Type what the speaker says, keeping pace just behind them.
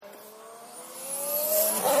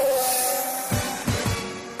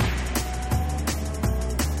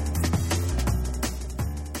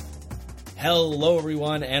Hello,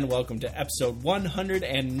 everyone, and welcome to episode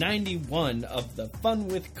 191 of the Fun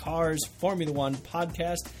with Cars Formula One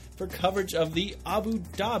podcast for coverage of the Abu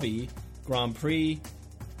Dhabi Grand Prix,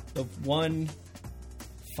 the one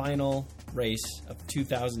final race of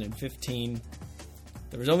 2015.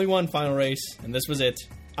 There was only one final race, and this was it.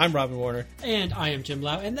 I'm Robin Warner. And I am Jim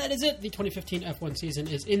Lau, and that is it. The 2015 F1 season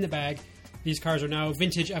is in the bag. These cars are now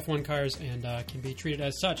vintage F1 cars and can be treated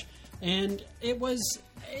as such. And it was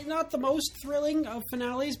not the most thrilling of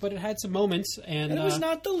finales, but it had some moments. And it was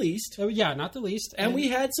not the least. Yeah, not the least. And we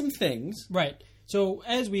had some things. Right. So,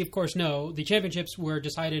 as we, of course, know, the championships were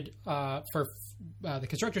decided for... the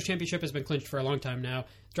Constructors' Championship has been clinched for a long time now.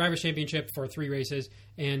 Drivers' Championship for 3 races.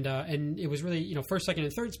 And it was really, first, second,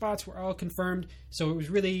 and third spots were all confirmed. So it was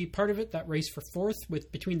really part of it, that race for fourth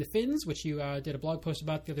between the Finns, which you did a blog post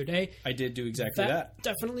about the other day. I did do exactly that.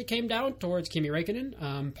 Definitely came down towards Kimi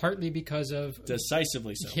Räikkönen, partly because of...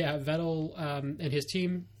 Decisively so. Yeah, Vettel and his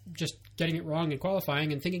team just getting it wrong in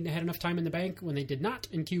qualifying and thinking they had enough time in the bank when they did not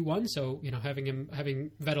in Q1. So,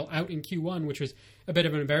 having Vettel out in Q1, which was a bit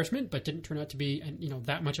of an embarrassment, but didn't turn out to be,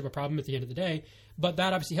 that much of a problem at the end of the day. But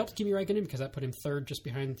that obviously helped Kimi Räikkönen because that put him third just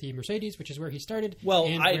behind the Mercedes, which is where he started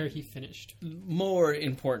where he finished. More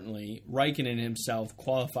importantly, Räikkönen himself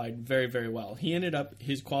qualified very, very well. He ended up,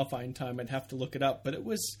 his qualifying time, I'd have to look it up, but it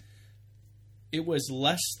was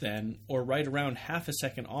less than or right around half a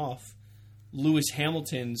second off Lewis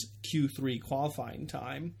Hamilton's Q3 qualifying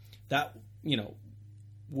time. That,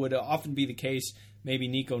 would often be the case. Maybe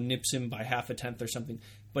Nico nips him by half a tenth or something.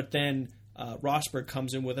 But then Rosberg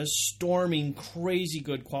comes in with a storming, crazy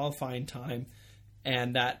good qualifying time,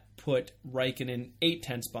 and that put Räikkönen 8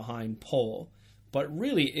 tenths behind pole. But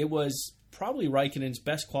really, it was probably Räikkönen's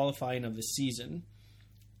best qualifying of the season.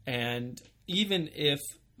 And even if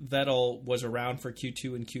Vettel was around for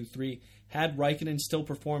Q2 and Q3, had Räikkönen still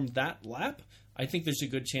performed that lap, I think there's a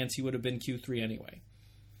good chance he would have been Q3 anyway.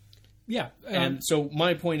 Yeah. And so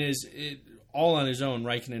my point is, all on his own,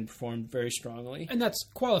 Räikkönen performed very strongly. And that's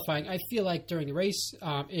qualifying. I feel like during the race,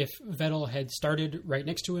 if Vettel had started right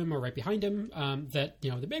next to him or right behind him, that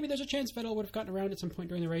maybe there's a chance Vettel would have gotten around at some point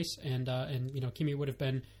during the race, and Kimi would have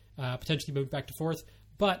been potentially moved back to fourth.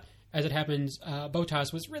 But as it happens,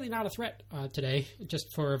 Bottas was really not a threat today,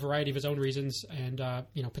 just for a variety of his own reasons, and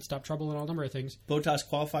pit stop trouble and all number of things. Bottas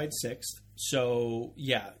qualified 6th, so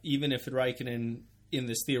yeah, even if Räikkönen, in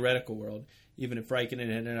this theoretical world, even if Räikkönen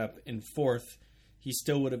ended up in 4th, he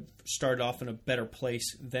still would have started off in a better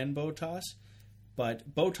place than Bottas.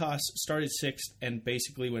 But Bottas started 6th and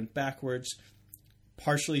basically went backwards,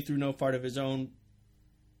 partially through no fault of his own,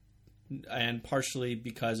 and partially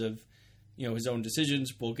because of his own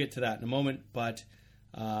decisions. We'll get to that in a moment, but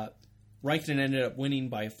Räikkönen ended up winning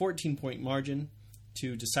by a 14-point margin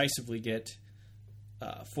to decisively get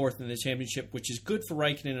 4th in the championship, which is good for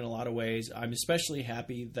Räikkönen in a lot of ways. I'm especially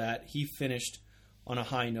happy that he finished on a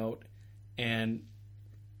high note and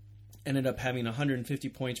ended up having 150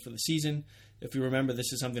 points for the season. If you remember,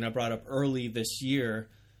 this is something I brought up early this year.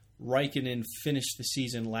 Räikkönen finished the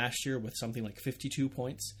season last year with something like 52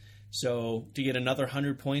 points. So to get another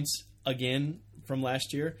 100 points again from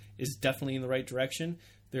last year is definitely in the right direction.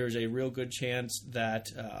 There's a real good chance that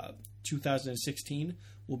 2016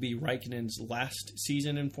 will be Räikkönen's last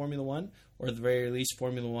season in Formula One, or at the very least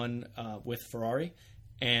Formula One with Ferrari.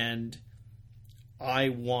 And I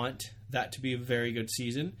want that to be a very good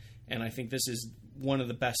season, and I think this is one of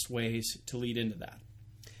the best ways to lead into that.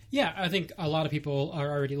 Yeah, I think a lot of people are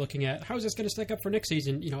already looking at how is this going to stack up for next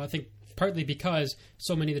season. I think partly because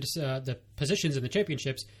so many of the positions in the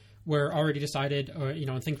championships were already decided, or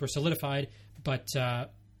and things were solidified, but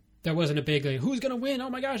there wasn't a big who's going to win. Oh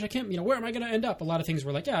my gosh, I can't. Where am I going to end up? A lot of things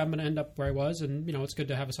were like, yeah, I'm going to end up where I was, and it's good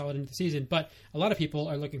to have a solid end of the season. But a lot of people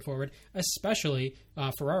are looking forward, especially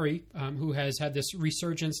Ferrari, who has had this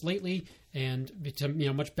resurgence lately and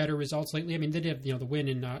much better results lately. I mean, they did have the win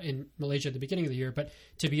in Malaysia at the beginning of the year, but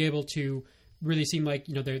to be able to really seem like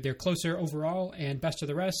they're closer overall and best of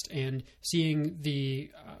the rest, and seeing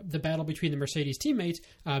the battle between the Mercedes teammates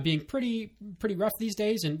being pretty rough these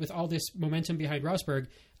days, and with all this momentum behind Rosberg,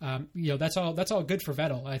 that's all good for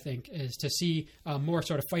Vettel. I think is to see more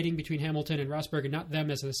sort of fighting between Hamilton and Rosberg, and not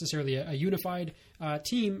them as necessarily a unified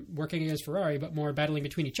team working against Ferrari, but more battling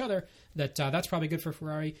between each other. That's probably good for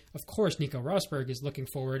Ferrari. Of course, Nico Rosberg is looking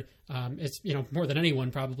forward. It's more than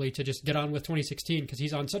anyone probably to just get on with 2016 because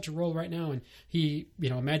he's on such a roll right now, and he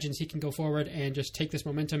imagines he can go forward and just take this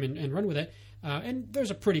momentum and run with it. And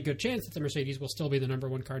there's a pretty good chance that the Mercedes will still be the number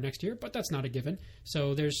one car next year, but that's not a given.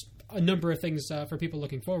 So there's a number of things for people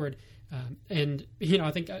looking forward. And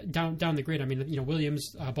I think down the grid, I mean,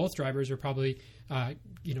 Williams, both drivers are probably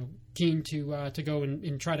keen to go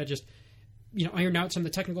and try to just iron out some of the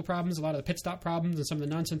technical problems, a lot of the pit stop problems, and some of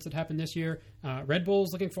the nonsense that happened this year. Red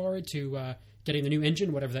Bull's looking forward to getting the new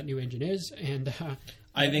engine, whatever that new engine is, and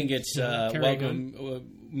I think it's welcome,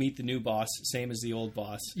 meet the new boss, same as the old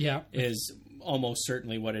boss. Yeah, is almost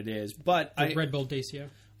certainly what it is. But Red Bull Dacia.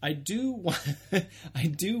 I do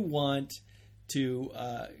want to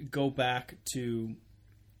go back to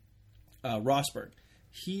Rosberg.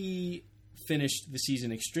 He finished the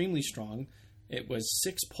season extremely strong. It was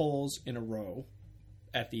 6 poles in a row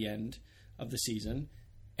at the end of the season,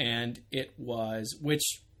 and it was,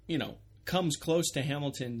 which comes close to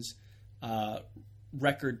Hamilton's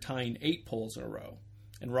record tying 8 poles in a row.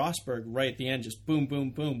 And Rosberg, right at the end, just boom,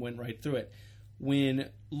 boom, boom, went right through it. When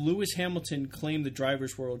Lewis Hamilton claimed the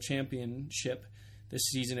Drivers' World Championship this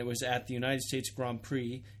season, it was at the United States Grand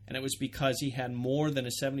Prix, and it was because he had more than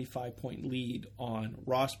a 75-point lead on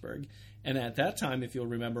Rosberg. And at that time, if you'll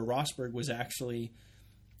remember, Rosberg was actually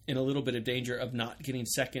in a little bit of danger of not getting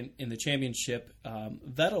second in the championship.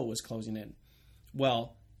 Vettel was closing in.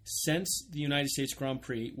 Well, since the United States Grand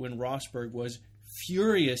Prix, when Rosberg was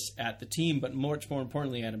furious at the team, but much more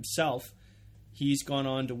importantly at himself, he's gone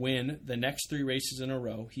on to win the next 3 races in a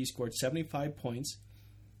row. He scored 75 points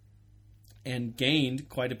and gained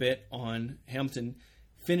quite a bit on Hamilton.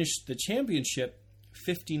 Finished the championship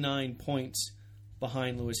 59 points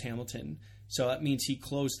behind Lewis Hamilton. So that means he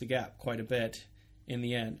closed the gap quite a bit in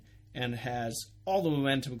the end and has all the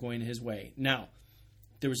momentum going his way. Now,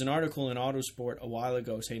 there was an article in Autosport a while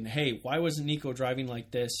ago saying, hey, why wasn't Nico driving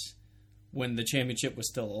like this when the championship was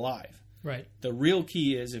still alive? Right. The real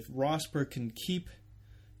key is if Rosberg can keep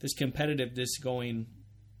this competitiveness going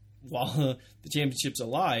while the championship's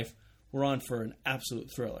alive, we're on for an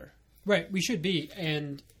absolute thriller. Right, we should be.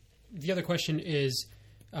 And the other question is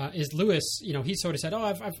Lewis, he sort of said,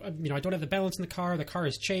 I don't have the balance in the car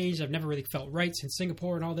has changed, I've never really felt right since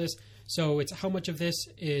Singapore and all this. So it's how much of this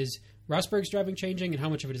is Rosberg's driving changing and how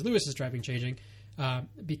much of it is Lewis's driving changing,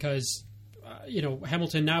 because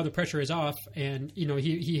Hamilton, now the pressure is off, and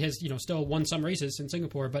he has still won some races in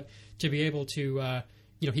Singapore, but to be able to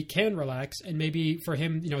he can relax, and maybe for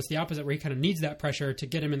him it's the opposite, where he kind of needs that pressure to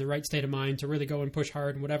get him in the right state of mind to really go and push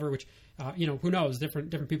hard and whatever, which who knows,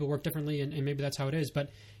 different people work differently, and maybe that's how it is. But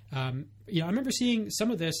I remember seeing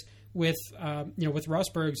some of this with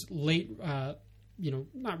Rosberg's late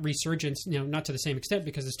not resurgence, not to the same extent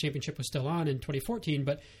because this championship was still on in 2014,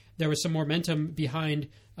 but there was some momentum behind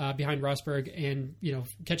Rosberg and,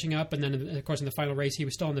 catching up. And then, of course, in the final race, he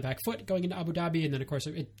was still on the back foot going into Abu Dhabi. And then, of course,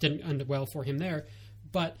 it didn't end well for him there.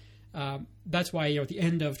 But that's why, at the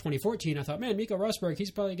end of 2014, I thought, man, Nico Rosberg,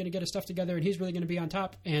 he's probably going to get his stuff together and he's really going to be on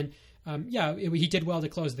top. And, he did well to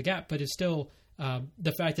close the gap, but it's still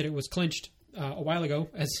the fact that it was clinched a while ago,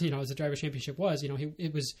 as the Drivers' Championship was,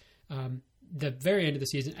 it was the very end of the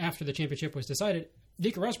season after the championship was decided.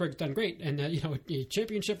 Nico Rosberg's done great, and a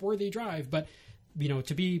championship-worthy drive. But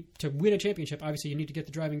to win a championship, obviously you need to get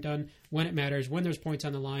the driving done when it matters, when there's points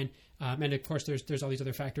on the line, and of course there's all these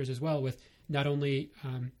other factors as well, with not only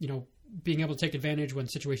being able to take advantage when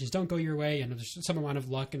situations don't go your way, and there's some amount of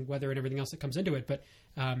luck and weather and everything else that comes into it. But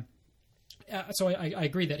so I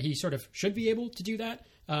agree that he sort of should be able to do that,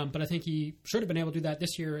 but I think he should have been able to do that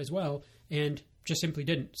this year as well, and just simply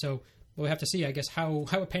didn't. So we'll have to see, I guess, how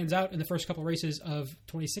it pans out in the first couple of races of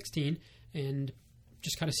 2016, and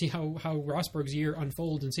just kind of see how Rosberg's year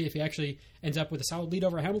unfolds, and see if he actually ends up with a solid lead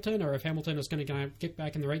over Hamilton, or if Hamilton is going to get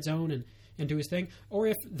back in the right zone and do his thing, or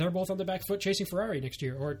if they're both on the back foot chasing Ferrari next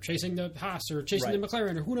year, or chasing the Haas, or chasing the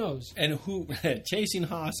McLaren, or who knows. And chasing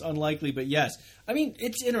Haas, unlikely, but yes. I mean,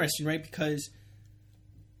 it's interesting, right? Because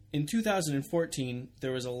in 2014,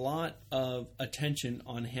 there was a lot of attention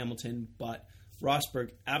on Hamilton, but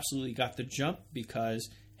Rosberg absolutely got the jump because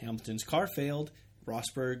Hamilton's car failed.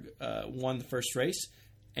 Rosberg won the first race,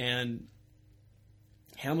 and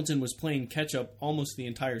Hamilton was playing catch-up almost the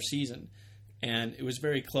entire season, and it was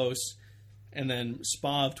very close. And then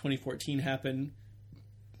Spa of 2014 happened.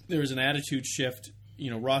 There was an attitude shift.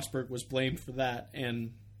 Rosberg was blamed for that,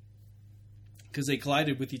 and because they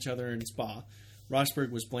collided with each other in Spa,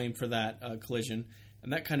 Rosberg was blamed for that collision,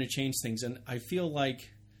 and that kind of changed things. And I feel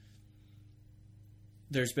like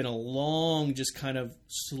there's been a long, just kind of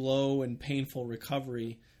slow and painful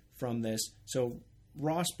recovery from this. So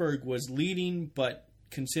Rosberg was leading, but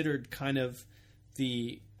considered kind of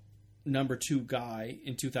the number 2 guy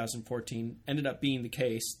in 2014. Ended up being the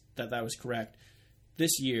case that was correct.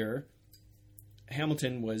 This year,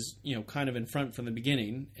 Hamilton was, kind of in front from the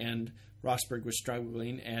beginning, and Rosberg was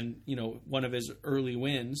struggling, and one of his early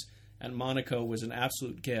wins at Monaco was an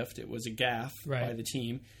absolute gift. It was a gaffe by the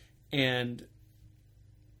team,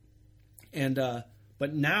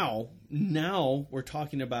 but now we're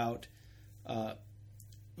talking about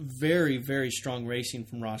very, very strong racing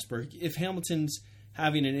from Rosberg. If Hamilton's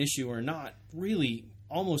having an issue or not, really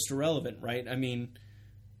almost irrelevant, right? I mean,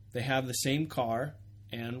 they have the same car,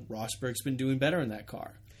 and Rosberg's been doing better in that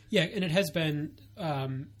car. Yeah, and it has been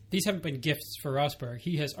these haven't been gifts for Rosberg.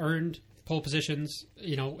 He has earned pole positions,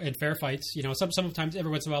 in fair fights. Sometimes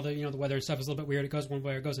every once in a while, the weather and stuff is a little bit weird. It goes one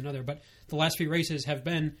way or it goes another. But the last few races have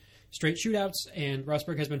been straight shootouts, and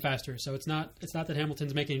Rosberg has been faster. So it's not that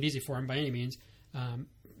Hamilton's making it easy for him by any means.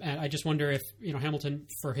 And I just wonder if Hamilton,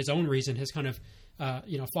 for his own reason, has kind of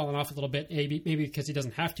fallen off a little bit. Maybe because he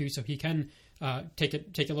doesn't have to, so he can take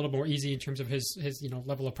it a little more easy in terms of his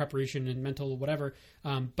level of preparation and mental whatever.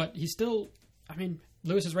 But he's still. I mean,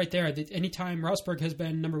 Lewis is right there. Anytime Rosberg has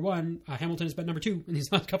been number one, Hamilton has been number two in these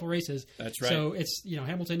last couple races. That's right. So it's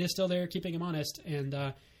Hamilton is still there, keeping him honest and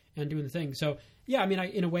doing the thing. So yeah, I mean,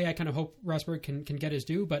 in a way, I kind of hope Rosberg can get his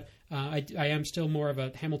due, but I am still more of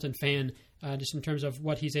a Hamilton fan, just in terms of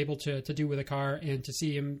what he's able to do with a car, and to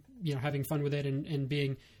see him having fun with it and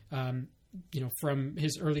being from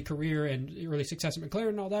his early career and early success at McLaren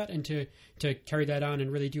and all that, and to carry that on and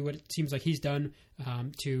really do what it seems like he's done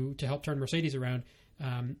to help turn Mercedes around,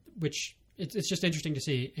 which it's just interesting to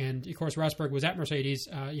see. And of course, Rosberg was at Mercedes,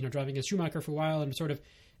 driving as Schumacher for a while, and sort of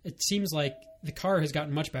it seems like the car has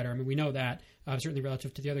gotten much better. I mean, we know that certainly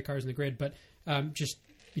relative to the other cars in the grid, but just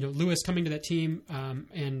Lewis coming to that team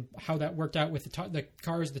and how that worked out with the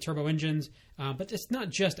cars, the turbo engines. But it's not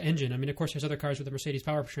just engine. I mean, of course, there's other cars with the Mercedes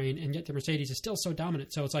powertrain, and yet the Mercedes is still so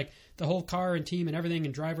dominant. So it's like the whole car and team and everything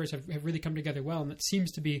and drivers have really come together well, and it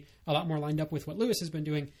seems to be a lot more lined up with what Lewis has been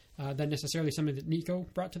doing than necessarily something that Nico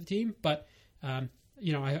brought to the team. But, I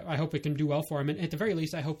hope it can do well for him. And at the very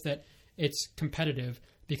least, I hope that it's competitive,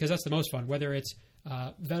 because that's the most fun, whether it's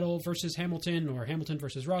Vettel versus Hamilton or Hamilton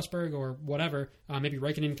versus Rosberg or whatever. Maybe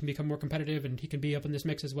Raikkonen can become more competitive and he can be up in this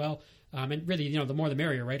mix as well. And really, the more the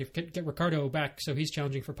merrier, right? If get Ricciardo back so he's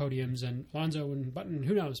challenging for podiums, and Alonso and Button,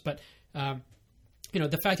 who knows? But,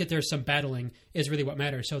 the fact that there's some battling is really what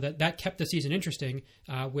matters. So that kept the season interesting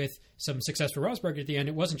with some success for Rosberg at the end.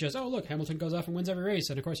 It wasn't just, oh, look, Hamilton goes off and wins every race,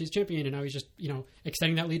 and of course he's champion, and now he's just,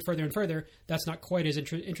 extending that lead further and further. That's not quite as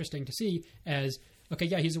interesting to see as, okay,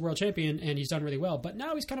 yeah, he's a world champion and he's done really well, but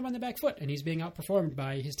now he's kind of on the back foot and he's being outperformed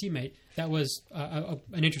by his teammate. That was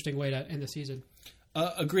an interesting way to end the season.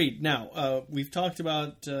 Agreed. Now, we've talked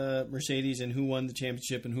about Mercedes and who won the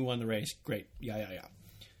championship and who won the race. Great. Yeah.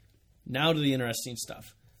 Now to the interesting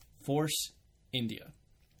stuff. Force India.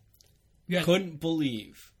 Yeah. Couldn't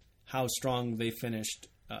believe how strong they finished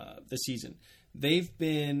the season. They've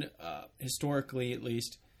been, historically at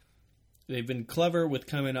least, they've been clever with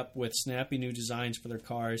coming up with snappy new designs for their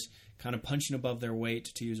cars, kind of punching above their weight,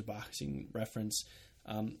 to use a boxing reference,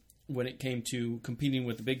 when it came to competing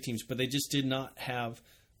with the big teams. But they just did not have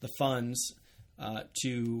the funds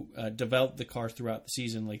to develop the car throughout the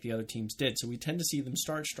season like the other teams did. So we tend to see them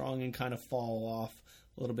start strong and kind of fall off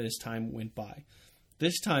a little bit as time went by.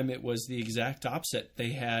 This time it was the exact opposite.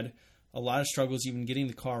 They had a lot of struggles even getting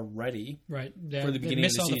the car ready for the beginning of the season. They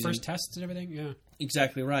missed all the first tests and everything. Yeah,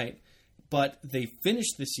 exactly right. But they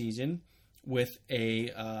finished the season with a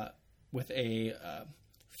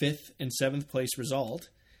 5th and 7th place result,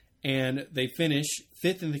 and they finish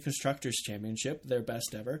 5th in the Constructors' Championship, their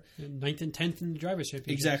best ever. 9th and 10th in the Drivers'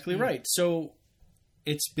 Championship. Exactly right. So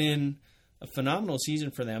it's been a phenomenal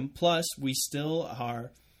season for them. Plus, we still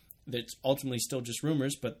are, that's ultimately still just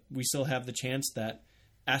rumors, but we still have the chance that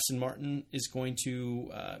Aston Martin is going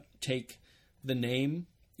to take the name,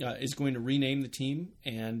 is going to rename the team,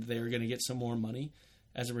 and they're going to get some more money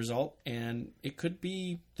as a result. And this could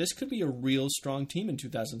be a real strong team in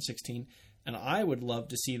 2016. And I would love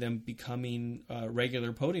to see them becoming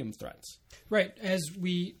regular podium threats. Right, as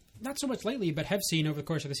we, not so much lately, but have seen over the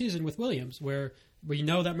course of the season with Williams, where we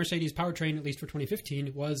know that Mercedes powertrain, at least for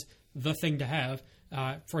 2015, was the thing to have.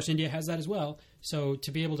 Force India has that as well. So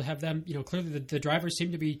to be able to have them, clearly the drivers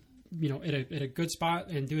seem to be, at a good spot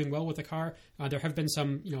and doing well with the car. There have been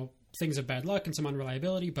some, things of bad luck and some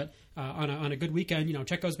unreliability, but on a good weekend,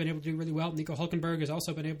 Checo's been able to do really well. Nico Hülkenberg has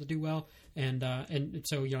also been able to do well, and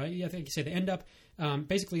so I think you say they end up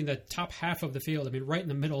basically in the top half of the field. I mean, right in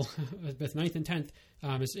the middle with 9th and 10th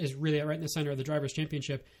is really right in the center of the Drivers'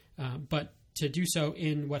 Championship. But to do so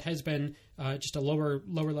in what has been just a lower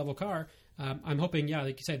level car, I'm hoping,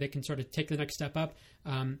 like you say, they can sort of take the next step up.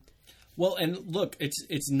 Well, and look,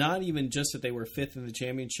 it's not even just that they were 5th in the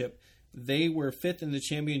championship. They were 5th in the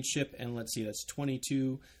championship, and let's see, that's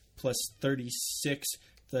 22 plus 36,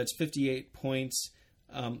 so that's 58 points.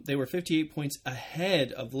 They were 58 points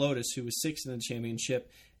ahead of Lotus, who was 6th in the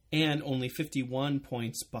championship, and only 51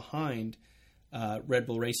 points behind Red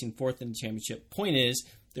Bull Racing, 4th in the championship. Point is,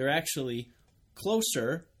 they're actually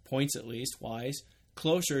closer, points at least, wise,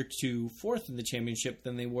 closer to 4th in the championship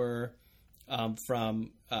than they were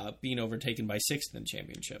from being overtaken by 6th in the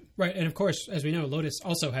championship. Right, and of course, as we know, Lotus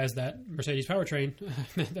also has that Mercedes powertrain,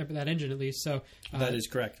 that engine at least. So that is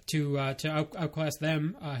correct. To outclass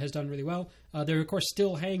them has done really well. There, of course,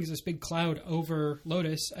 still hangs this big cloud over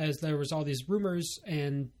Lotus, as there was all these rumors,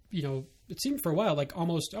 and it seemed for a while like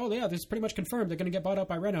almost, this is pretty much confirmed they're going to get bought out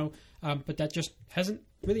by Renault, but that just hasn't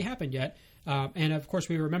really happened yet. And of course,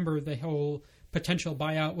 we remember the whole potential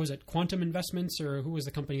buyout. Was it Quantum Investments, or who was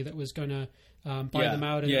the company that was going to buy them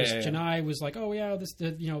out? And Chennai was like,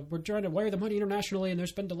 we're trying to wire the money internationally, and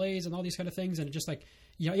there's been delays and all these kind of things. And it just like,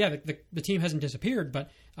 the team hasn't disappeared,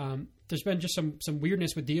 but there's been just some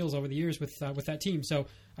weirdness with deals over the years with that team. So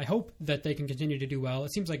I hope that they can continue to do well.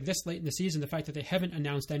 It seems like this late in the season, the fact that they haven't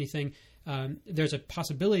announced anything, there's a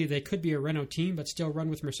possibility they could be a Renault team, but still run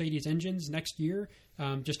with Mercedes engines next year.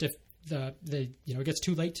 Just if it gets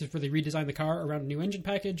too late to really redesign the car around a new engine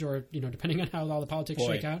package, or depending on how all the politics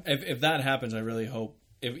shake out. If that happens, I really hope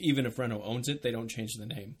even if Renault owns it, they don't change the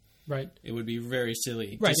name. Right. It would be very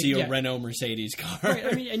silly to see a Renault Mercedes car. Right.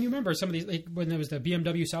 I mean, and you remember some of these, like when there was the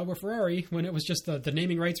BMW Sauber Ferrari, when it was just the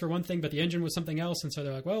naming rights were one thing, but the engine was something else. And so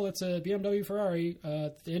they're like, well, it's a BMW Ferrari.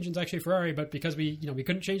 The engine's actually Ferrari, but because we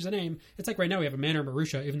couldn't change the name. It's like right now we have a Manor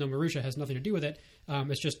Marussia, even though Marussia has nothing to do with it.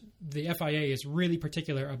 It's just the FIA is really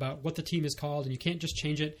particular about what the team is called, and you can't just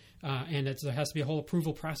change it. And there has to be a whole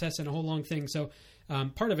approval process and a whole long thing. So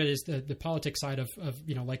part of it is the politics side of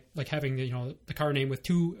like having the car name with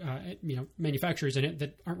two manufacturers in it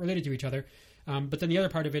that aren't related to each other. But then the other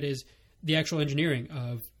part of it is the actual engineering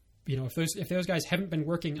of if those guys haven't been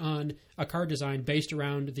working on a car design based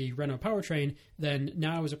around the Renault powertrain, then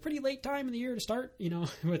now is a pretty late time in the year to start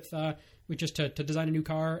with just to design a new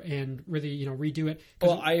car and really redo it.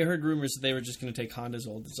 Well, I heard rumors that they were just going to take Honda's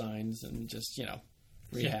old designs and just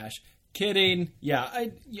rehash. Yeah. Kidding. Yeah,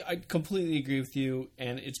 I completely agree with you,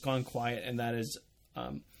 and it's gone quiet, and that is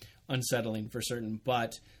unsettling for certain.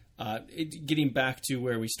 But getting back to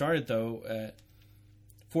where we started, though,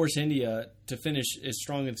 Force India to finish as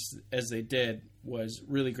strong as they did was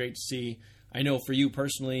really great to see. I know for you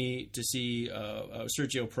personally, to see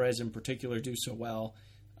Sergio Perez in particular do so well,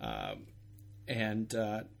 and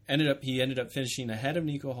he ended up finishing ahead of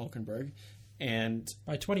Nico Hülkenberg. And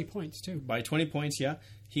by 20 points, too. By 20 points, yeah.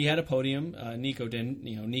 He had a podium. Nico didn't.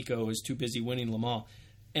 Nico was too busy winning Le Mans.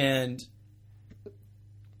 And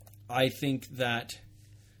I think that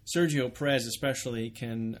Sergio Perez especially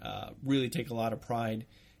can really take a lot of pride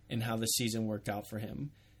in how the season worked out for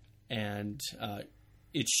him. And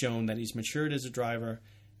it's shown that he's matured as a driver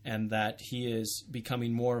and that he is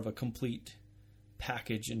becoming more of a complete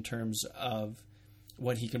package in terms of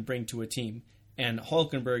what he can bring to a team. And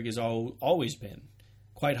Hülkenberg has always been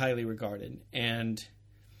quite highly regarded. And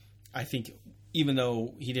I think even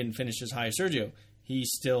though he didn't finish as high as Sergio, he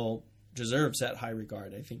still deserves that high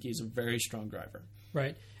regard. I think he's a very strong driver.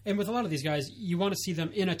 Right. And with a lot of these guys, you want to see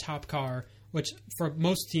them in a top car, which for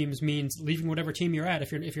most teams means leaving whatever team you're at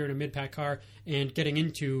if you're in a mid-pack car and getting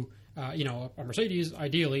into a Mercedes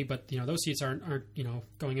ideally, but those seats aren't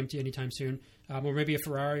going empty anytime soon. Or maybe a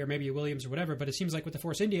Ferrari or maybe a Williams or whatever. But it seems like with the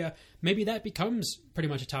Force India, maybe that becomes pretty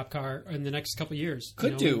much a top car in the next couple of years.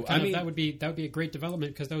 Could do. I mean, that would be a great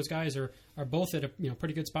development because those guys are both at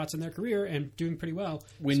pretty good spots in their career and doing pretty well.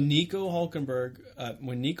 When Nico Rosberg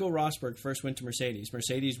first went to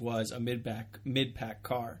Mercedes was a mid-pack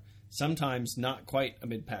car. Sometimes not quite a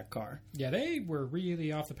mid-pack car. Yeah, they were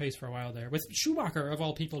really off the pace for a while there. With Schumacher, of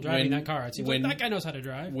all people, driving that car. It seems like that guy knows how to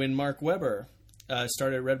drive. When Mark Webber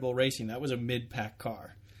started at Red Bull Racing, that was a mid-pack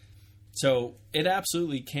car. So it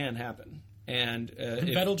absolutely can happen. And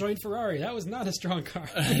Vettel joined Ferrari. That was not a strong car.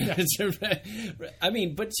 I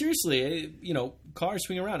mean, but seriously, cars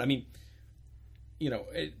swing around. I mean,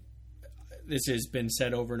 this has been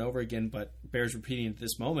said over and over again, but bears repeating at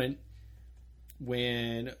this moment.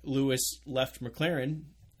 When Lewis left McLaren,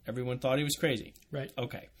 everyone thought he was crazy. Right.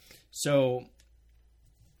 Okay. So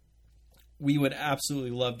we would absolutely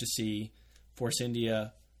love to see Force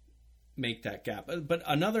India make that gap. But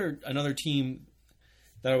another team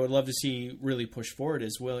that I would love to see really push forward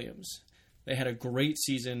is Williams. They had a great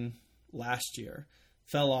season last year,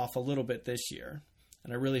 fell off a little bit this year,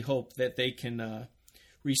 and I really hope that they can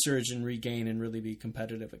resurge and regain and really be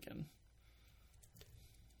competitive again.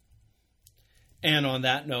 And on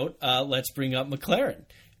that note, let's bring up McLaren,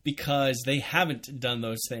 because they haven't done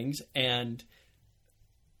those things, and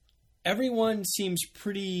everyone seems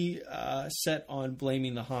pretty set on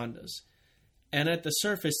blaming the Hondas. And at the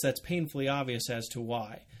surface, that's painfully obvious as to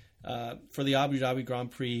why. For the Abu Dhabi Grand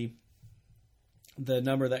Prix, the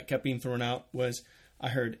number that kept being thrown out was, I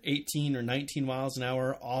heard 18 or 19 miles an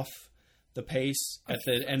hour off the pace at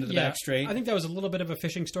the end of the back straight. I think that was a little bit of a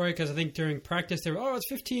fishing story, because I think during practice they were, it's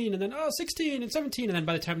 15, and then 16 and 17, and then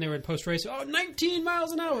by the time they were in post-race, 19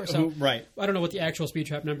 miles an hour. So right. I don't know what the actual speed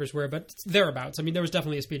trap numbers were, but thereabouts. I mean, there was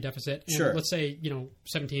definitely a speed deficit. And sure. Let's say,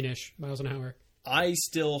 17-ish miles an hour. I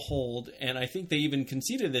still hold, and I think they even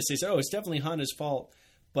conceded this. They said, it's definitely Honda's fault,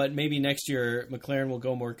 but maybe next year McLaren will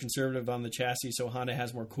go more conservative on the chassis so Honda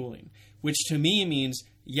has more cooling, which to me means,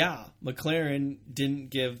 McLaren didn't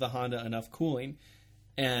give the Honda enough cooling.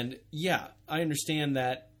 And I understand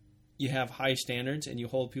that you have high standards and you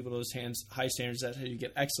hold people to those high standards. That's how you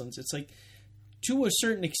get excellence. It's like, to a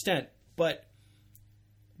certain extent, but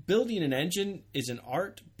building an engine is an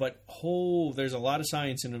art, but there's a lot of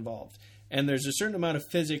science involved. And there's a certain amount of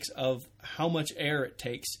physics of how much air it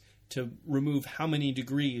takes to remove how many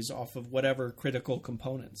degrees off of whatever critical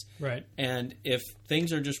components. Right. And if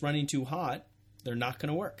things are just running too hot, they're not going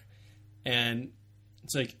to work. And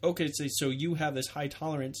it's like, okay, so you have this high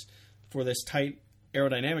tolerance for this tight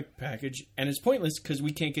aerodynamic package, and it's pointless because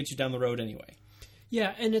we can't get you down the road anyway.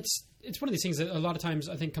 Yeah, and it's one of these things that a lot of times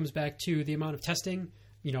I think comes back to the amount of testing.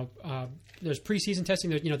 There's preseason testing.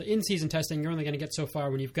 There's, the in-season testing. You're only going to get so far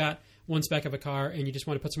when you've got one spec of a car and you just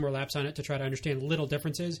want to put some more laps on it to try to understand little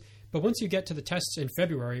differences. But once you get to the tests in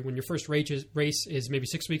February, when your first race is maybe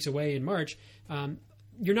 6 weeks away in March,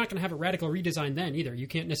 you're not going to have a radical redesign then either. You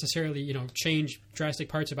can't necessarily, change drastic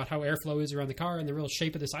parts about how airflow is around the car and the real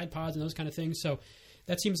shape of the side pods and those kind of things. So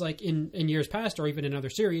that seems like in years past, or even in other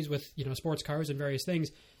series with, sports cars and various things,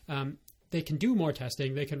 they can do more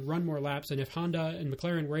testing, they can run more laps, and if Honda and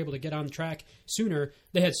McLaren were able to get on the track sooner,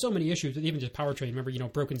 they had so many issues with even just powertrain. Remember,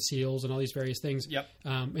 broken seals and all these various things. Yep.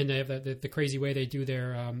 And they have the crazy way they do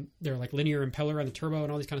their like linear impeller on the turbo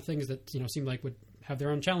and all these kind of things that seem like would have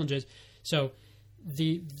their own challenges. So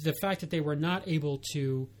the fact that they were not able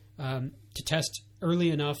to test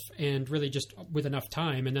early enough and really just with enough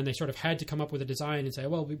time, and then they sort of had to come up with a design and say,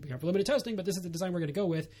 well, we have limited testing, but this is the design we're going to go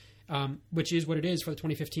with, which is what it is for the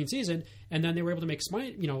 2015 season. And then they were able to make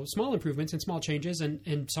small improvements and small changes,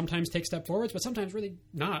 and sometimes take step forwards, but sometimes really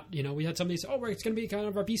not. We had somebody say, it's going to be kind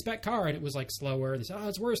of our B-spec car, and it was like slower, and they said,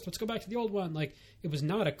 it's worse, let's go back to the old one. Like, it was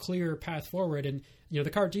not a clear path forward, and the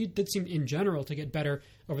car did seem in general to get better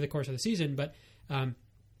over the course of the season. But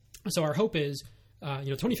so our hope is,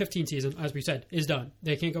 2015 season, as we said, is done.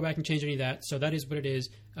 They can't go back and change any of that. So that is what it is.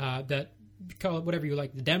 That, call it whatever you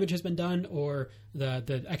like. The damage has been done, or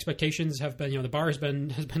the expectations have been, the bar has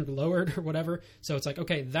been lowered, or whatever. So it's like,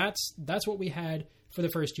 okay, that's what we had for the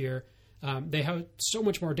first year. They have so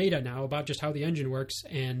much more data now about just how the engine works,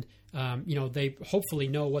 and they hopefully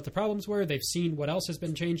know what the problems were. They've seen what else has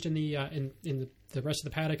been changed in the rest of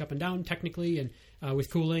the paddock up and down technically, and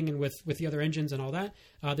with cooling and with the other engines and all that.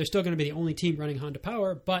 They're still going to be the only team running Honda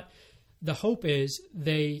Power, but the hope is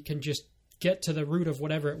they can just get to the root of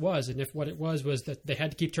whatever it was. And if what it was that they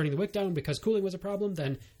had to keep turning the wick down because cooling was a problem,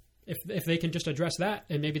 then if they can just address that,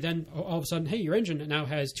 and maybe then all of a sudden, hey, your engine now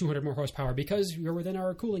has 200 more horsepower because you're within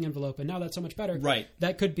our cooling envelope, and now that's so much better. Right.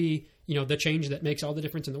 That could be, the change that makes all the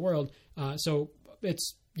difference in the world. So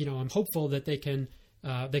it's, I'm hopeful that they can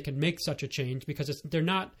make such a change, because they're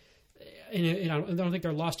not. And I don't think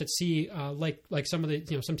they're lost at sea like some of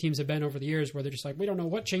the some teams have been over the years, where they're just like, we don't know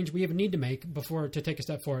what change we even need to make to take a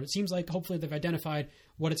step forward. It seems like hopefully they've identified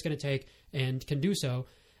what it's going to take and can do so.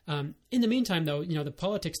 In the meantime, though, the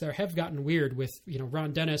politics there have gotten weird with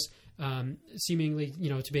Ron Dennis seemingly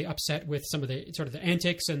to be upset with some of the sort of the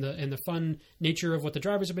antics and the fun nature of what the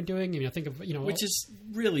drivers have been doing. I mean, I think of which is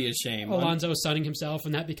really a shame. Alonso sunning himself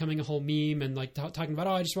and that becoming a whole meme, and like talking about,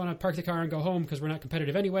 I just want to park the car and go home because we're not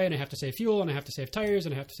competitive anyway, and I have to save fuel, and I have to save tires,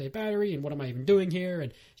 and I have to save battery, and what am I even doing here?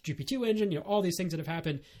 And GP2 engine, all these things that have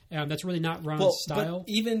happened. That's really not Ron's style. But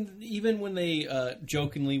even when they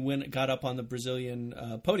jokingly got up on the Brazilian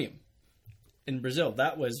podium in Brazil,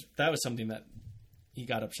 that was something that he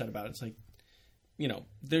got upset about. It's like,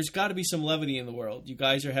 there's got to be some levity in the world. You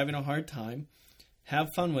guys are having a hard time.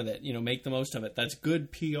 Have fun with it. Make the most of it. That's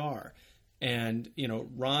good PR. And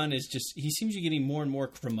Ron is he seems to be getting more and more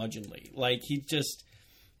curmudgeonly. Like, he just,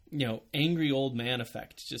 angry old man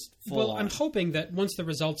effect, just full on. I'm hoping that once the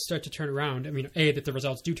results start to turn around, I mean, that the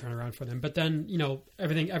results do turn around for them, but then,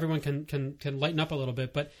 everyone can lighten up a little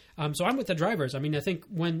bit. But, so I'm with the drivers. I mean, I think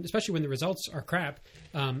especially when the results are crap,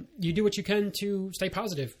 you do what you can to stay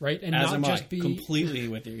positive, right? And As not am just I. be Completely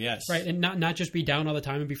with you, yes. right. And not just be down all the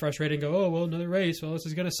time and be frustrated and go, oh, well, another race. Well, this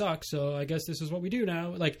is going to suck. So I guess this is what we do now.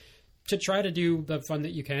 Like, to try to do the fun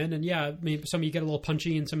that you can. And yeah, I mean, some of you get a little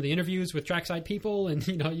punchy in some of the interviews with trackside people, and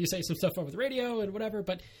you say some stuff over the radio and whatever,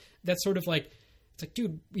 but that's sort of like, it's like,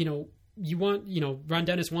 dude, you want, Ron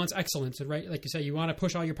Dennis wants excellence, and right, like you say, you want to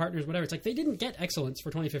push all your partners, whatever. It's like they didn't get excellence for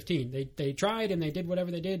 2015. They tried and they did whatever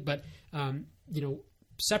they did, but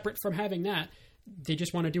separate from having that, they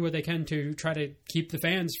just want to do what they can to try to keep the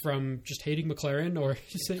fans from just hating McLaren or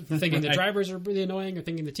thinking the drivers are really annoying or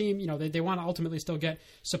thinking the team. They want to ultimately still get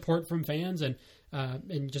support from fans and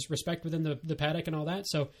just respect within the paddock and all that.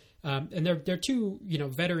 So, and they're two,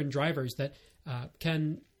 veteran drivers that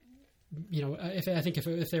can,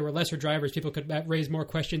 if they were lesser drivers, people could raise more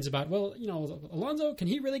questions about, well, Alonso, can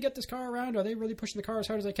he really get this car around? Are they really pushing the car as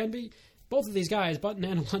hard as they can be? Both of these guys, Button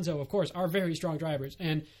and Alonso, of course, are very strong drivers,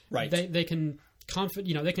 and they can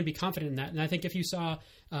they can be confident in that. And I think if you saw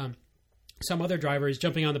some other drivers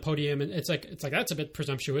jumping on the podium, and it's like that's a bit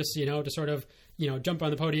presumptuous, to sort of jump on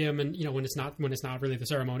the podium and when it's not really the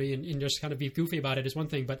ceremony and just kind of be goofy about it is one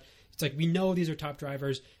thing. But it's like, we know these are top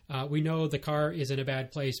drivers, we know the car is in a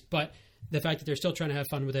bad place, but the fact that they're still trying to have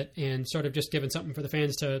fun with it and sort of just giving something for the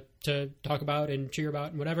fans to talk about and cheer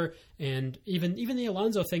about and whatever. And even the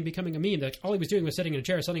Alonso thing becoming a meme, that all he was doing was sitting in a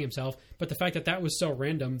chair sunning himself. But the fact that was so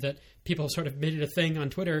random that people sort of made it a thing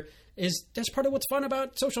on Twitter that's part of what's fun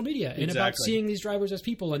about social media and about seeing these drivers as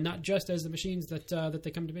people and not just as the machines that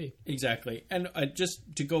they come to be. Exactly. And just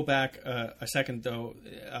to go back a second though,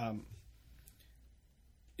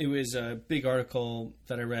 it was a big article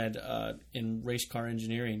that I read in Race Car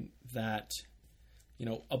Engineering that,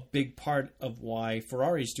 a big part of why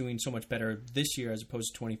Ferrari's doing so much better this year as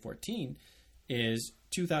opposed to 2014 is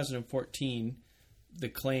 2014, the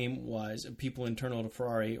claim was, people internal to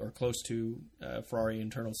Ferrari or close to Ferrari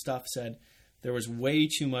internal stuff said there was way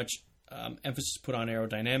too much emphasis put on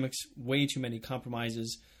aerodynamics, way too many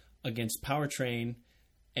compromises against powertrain,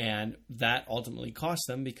 and that ultimately cost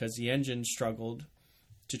them because the engine struggled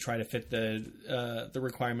to try to fit the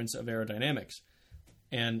requirements of aerodynamics.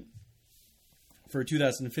 And for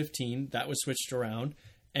 2015, that was switched around.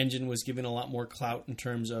 Engine was given a lot more clout in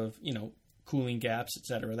terms of, cooling gaps,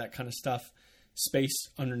 etc., that kind of stuff, space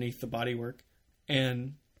underneath the bodywork.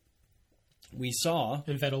 And we saw...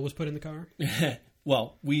 And Vettel was put in the car?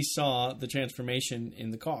 Well, we saw the transformation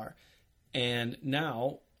in the car. And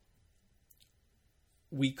now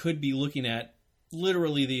we could be looking at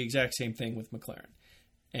literally the exact same thing with McLaren.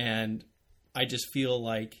 And I just feel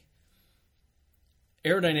like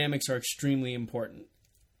aerodynamics are extremely important,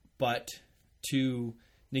 but to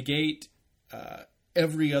negate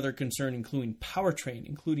every other concern, including powertrain,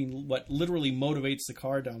 including what literally motivates the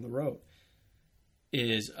car down the road,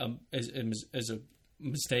 is a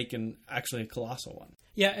mistake, and actually a colossal one.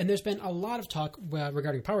 Yeah, and there's been a lot of talk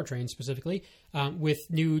regarding powertrain specifically with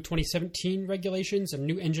new 2017 regulations and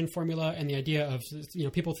new engine formula, and the idea of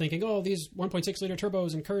people thinking, oh, these 1.6 liter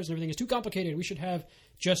turbos and curves and everything is too complicated. We should have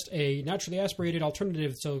just a naturally aspirated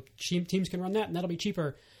alternative so teams can run that, and that'll be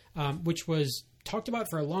cheaper, which was talked about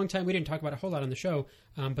for a long time. We didn't talk about it a whole lot on the show,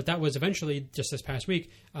 but that was eventually, just this past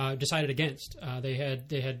week, decided against. They had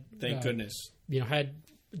thank goodness, had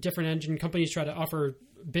different engine companies try to offer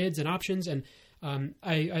bids and options, and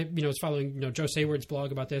I was following Joe Sayward's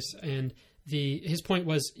blog about this, and his point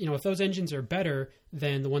was, if those engines are better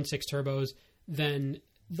than the 1.6 turbos, then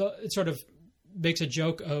it sort of makes a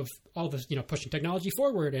joke of all this, pushing technology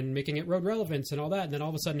forward and making it road relevance and all that. And then all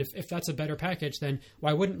of a sudden, if that's a better package, then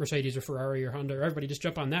why wouldn't Mercedes or Ferrari or Honda or everybody just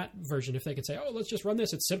jump on that version if they can say, oh, let's just run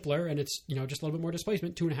this. It's simpler and it's, just a little bit more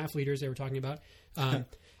displacement, 2.5 liters they were talking about,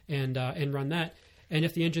 and run that. And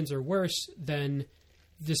if the engines are worse, then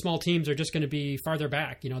the small teams are just going to be farther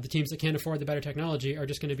back. The teams that can't afford the better technology are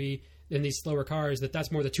just going to be in these slower cars.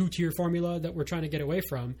 That's more the two-tier formula that we're trying to get away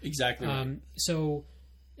from. Exactly. Right. So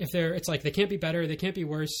it's like they can't be better, they can't be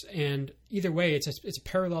worse, and either way, it's a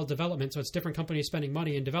parallel development. So it's different companies spending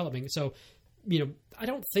money and developing. So, I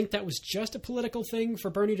don't think that was just a political thing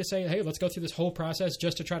for Bernie to say, hey, let's go through this whole process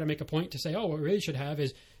just to try to make a point to say, oh, what we really should have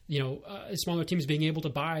is, smaller teams being able to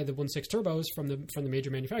buy the 1.6 turbos from the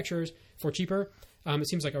major manufacturers for cheaper. It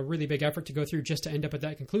seems like a really big effort to go through just to end up at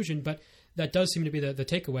that conclusion, but that does seem to be the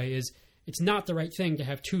takeaway is it's not the right thing to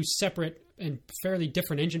have two separate and fairly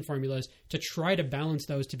different engine formulas to try to balance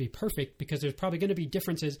those to be perfect, because there's probably going to be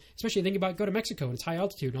differences, especially thinking about go to Mexico and it's high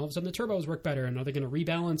altitude and all of a sudden the turbos work better, and are they going to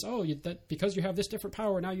rebalance? That because you have this different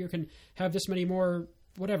power, now you can have this many more,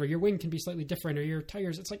 whatever, your wing can be slightly different, or your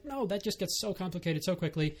tires. It's like, no, that just gets so complicated so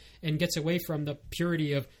quickly and gets away from the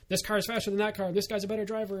purity of this car is faster than that car, this guy's a better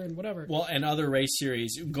driver, and whatever. Well, and other race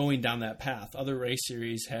series going down that path, other race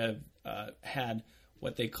series have had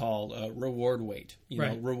what they call reward weight,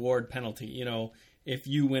 reward penalty. If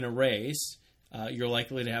you win a race, you're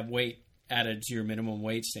likely to have weight added to your minimum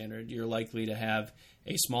weight standard. You're likely to have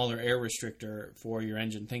a smaller air restrictor for your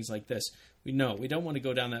engine, things like this. We don't want to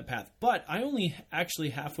go down that path. But I only actually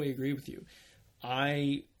halfway agree with you.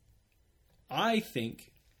 I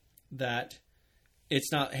think that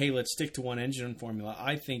it's not, hey, let's stick to one engine formula.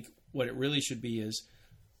 I think what it really should be is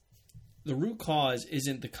the root cause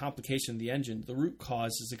isn't the complication of the engine. The root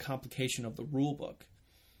cause is the complication of the rule book.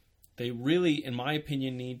 They really, in my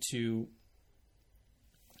opinion, need to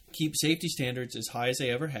keep safety standards as high as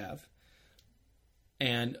they ever have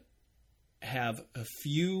and have a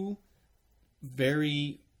few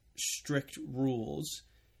very strict rules,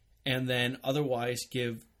 and then otherwise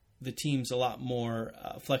give the teams a lot more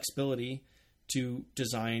flexibility to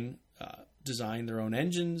design their own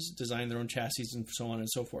engines, design their own chassis, and so on and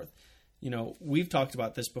so forth. We've talked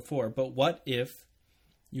about this before, but what if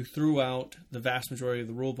you threw out the vast majority of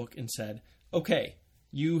the rule book and said, okay,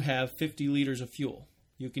 you have 50 liters of fuel.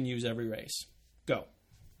 You can use every race. Go.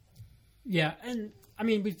 Yeah, and I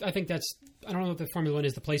mean, I think that's, I don't know if the Formula One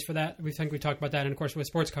is the place for that. We talked about that, and of course with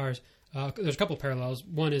sports cars, there's a couple of parallels.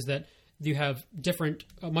 One is that you have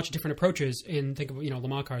much different approaches in, think of, Le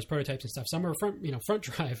Mans cars, prototypes and stuff. Some are front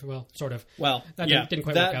drive, well, sort of. Well, that didn't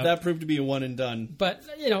quite work out. That proved to be a one and done. But,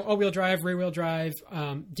 all-wheel drive, rear-wheel drive,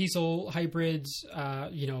 diesel hybrids,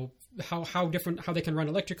 how they can run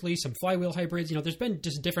electrically, some flywheel hybrids. There's been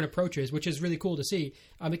just different approaches, which is really cool to see.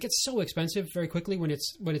 It gets so expensive very quickly when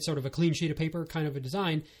it's sort of a clean sheet of paper kind of a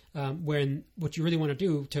design, when what you really want to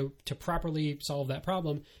do to properly solve that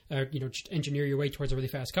problem, engineer your way towards a really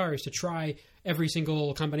fast car, is to try every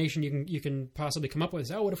single combination you can possibly come up with.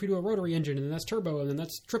 What if we do a rotary engine, and then that's turbo, and then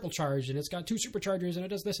that's triple charged, and it's got 2 superchargers, and it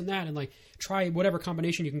does this and that, and try whatever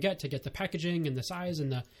combination you can get to get the packaging and the size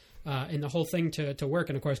and the whole thing to work,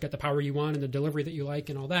 and of course get the power you want and the delivery that you like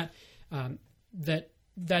and all that.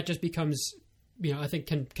 That just becomes, I think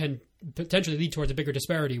can potentially lead towards a bigger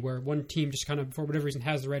disparity, where one team just kind of, for whatever reason,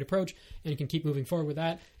 has the right approach and can keep moving forward with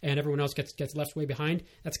that, and everyone else gets left way behind.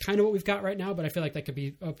 That's kind of what we've got right now, but I feel like that could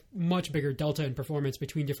be a much bigger delta in performance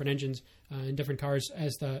between different engines and different cars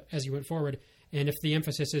as you went forward. And if the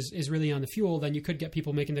emphasis is really on the fuel, then you could get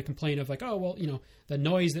people making the complaint of the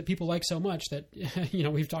noise that people like so much that,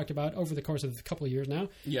 we've talked about over the course of a couple of years now.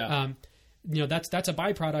 Yeah. That's a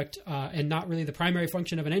byproduct and not really the primary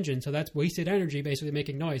function of an engine. So that's wasted energy basically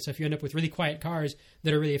making noise. So if you end up with really quiet cars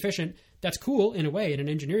that are really efficient, that's cool in a way. And in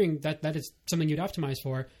engineering, that is something you'd optimize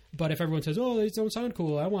for. But if everyone says, "Oh, these don't sound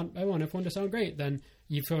cool. I want F1 to sound great," then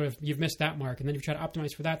you've missed that mark. And then if you try to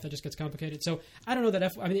optimize for that just gets complicated. So I don't know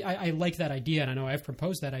that I like that idea, and I know I've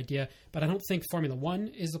proposed that idea, but I don't think Formula One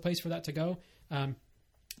is the place for that to go.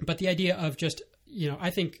 But the idea of just, I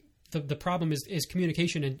think the problem is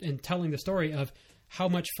communication and telling the story of how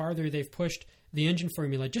much farther they've pushed the engine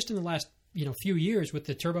formula just in the last few years with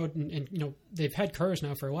the turbo, and they've had KERS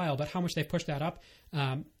now for a while, but how much they've pushed that up,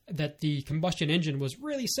 that the combustion engine was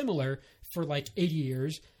really similar for 80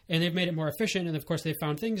 years, and they've made it more efficient, and of course they've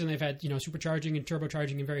found things, and they've had supercharging and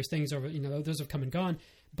turbocharging and various things over, those have come and gone,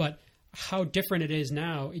 but how different it is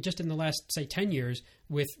now, just in the last, say, 10 years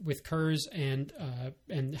with KERS and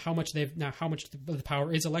how much the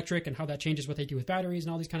power is electric, and how that changes what they do with batteries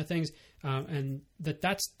and all these kind of things. And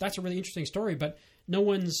that's a really interesting story, but no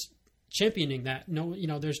one's championing that. No,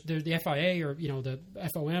 there's the FIA or, the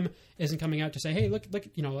FOM isn't coming out to say, hey, look,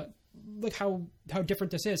 look how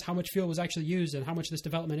different this is, how much fuel was actually used, and how much this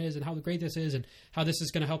development is, and how great this is, and how this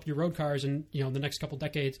is going to help your road cars and the next couple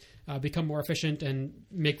decades become more efficient and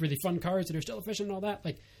make really fun cars that are still efficient and all that.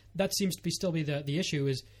 That seems to still be the issue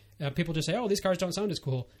is people just say, oh, these cars don't sound as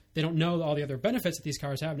cool. They don't know all the other benefits that these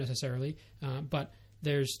cars have necessarily, but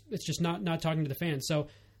it's just not talking to the fans. So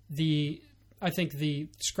I think the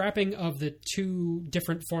scrapping of the two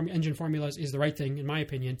different engine formulas is the right thing, in my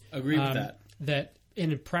opinion. Agree with that. That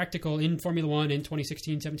in Formula One in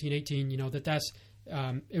 2016, 17, 18, that's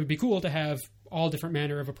it would be cool to have all different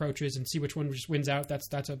manner of approaches and see which one just wins out.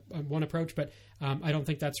 That's a one approach, but I don't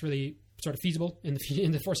think that's really sort of feasible in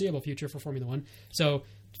the foreseeable future for Formula One. So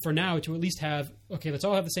for now to at least have, okay, let's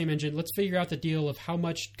all have the same engine. Let's figure out the deal of how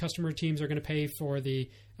much customer teams are going to pay for the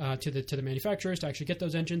to the manufacturers to actually get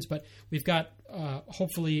those engines. But we've got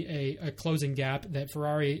hopefully a closing gap that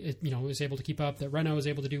Ferrari is able to keep up, that Renault is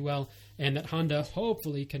able to do well, and that Honda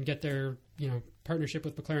hopefully can get their partnership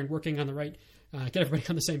with McLaren working on the right, get everybody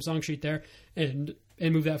on the same song sheet there, and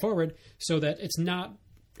move that forward so that it's not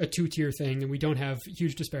a two-tier thing and we don't have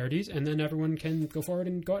huge disparities, and then everyone can go forward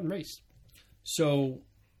and go out and race. So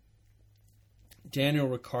Daniel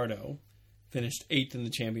Ricciardo finished 8th in the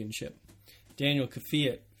championship. Daniel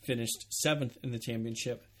Kvyat finished 7th in the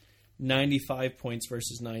championship, 95 points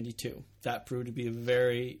versus 92. That proved to be a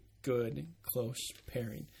very good, close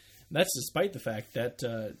pairing. And that's despite the fact that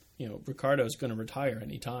Ricciardo is going to retire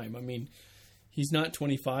any time. I mean, he's not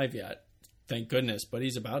 25 yet, thank goodness, but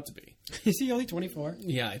he's about to be. Is he only 24?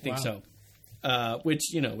 Yeah, I think so.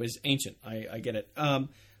 Which is ancient. I get it.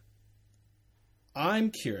 I'm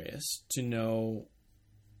curious to know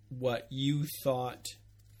what you thought.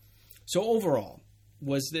 So overall,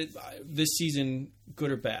 was this season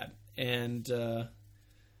good or bad? And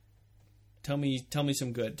tell me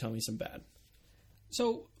some good, tell me some bad.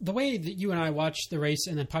 So the way that you and I watch the race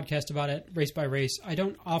and then podcast about it race by race, I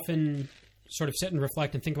don't often sort of sit and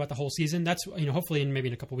reflect and think about the whole season. That's, hopefully maybe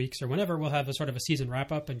in a couple weeks or whenever we'll have a sort of a season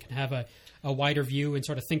wrap up and can have a wider view and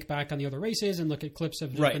sort of think back on the other races and look at clips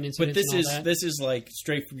of different incidents. But this is like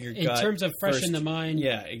straight from your gut. In terms of fresh in the mind.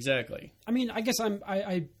 Yeah, exactly. I mean, I guess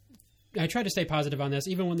I try to stay positive on this,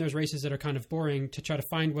 even when there's races that are kind of boring, to try to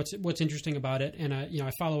find what's interesting about it. And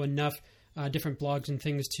I follow enough different blogs and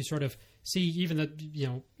things to sort of see, even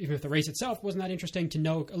if the race itself wasn't that interesting, to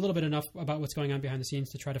know a little bit enough about what's going on behind the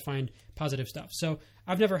scenes to try to find positive stuff. So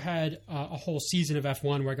I've never had a whole season of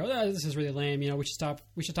F1 where I go, this is really lame. We should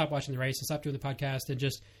stop watching the race and stop doing the podcast and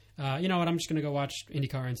just I'm just going to go watch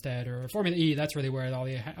IndyCar instead, or Formula E. That's really where all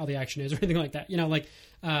the action is, or anything like that.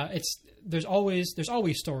 There's always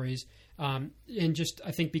stories, and just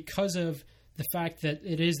I think because of the fact that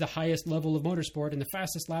it is the highest level of motorsport and the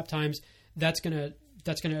fastest lap times, that's going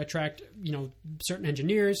to attract certain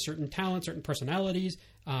engineers, certain talent, certain personalities.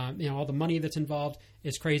 All the money that's involved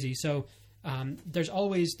is crazy. So there's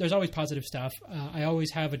always positive stuff. I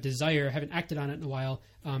always have a desire, haven't acted on it in a while,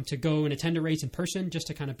 to go and attend a race in person, just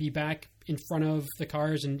to kind of be back in front of the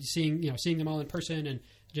cars and seeing them all in person and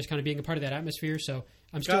just kind of being a part of that atmosphere. So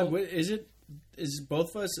I'm still. Is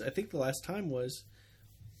both of us? I think the last time was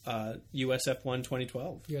USF1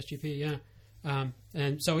 2012. USGP, yeah.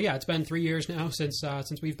 And so it's been 3 years now since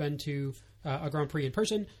we've been to a Grand Prix in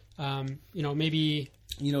person. Maybe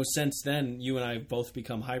since then you and I have both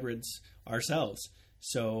become hybrids ourselves.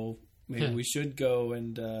 So maybe we should go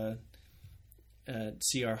and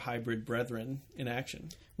see our hybrid brethren in action.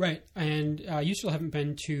 Right, and you still haven't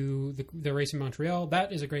been to the race in Montreal.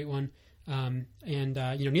 That is a great one.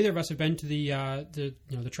 Neither of us have been to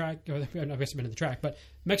the track. Or I guess I've been to the track, but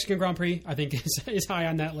Mexican Grand Prix, I think, is high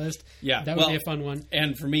on that list. Yeah, that would be a fun one.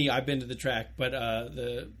 And for me, I've been to the track, but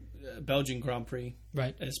the Belgian Grand Prix,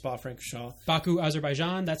 right, at Spa-Francorchamps, Baku,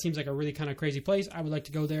 Azerbaijan. That seems like a really kind of crazy place. I would like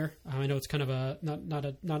to go there. I know it's kind of not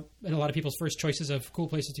in a lot of people's first choices of cool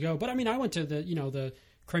places to go. But I mean, I went to the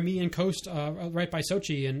Crimean coast right by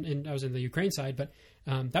Sochi, and I was in the Ukraine side, but.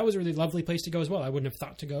 That was a really lovely place to go as well. I wouldn't have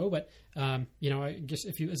thought to go, but I guess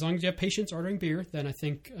as long as you have patience ordering beer, then I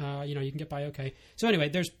think you can get by okay. So anyway,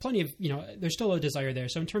 there's plenty of there's still a desire there.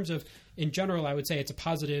 So in terms of in general, I would say it's a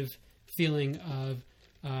positive feeling of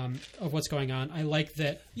what's going on. I like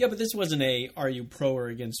that. Yeah, but this wasn't are you pro or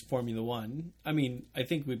against Formula One? I mean, I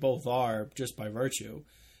think we both are just by virtue,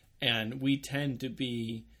 and we tend to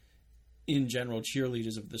be in general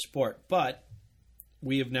cheerleaders of the sport, but.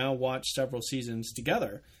 We have now watched several seasons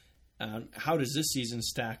together. How does this season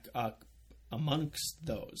stack up amongst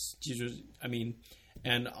those? I mean,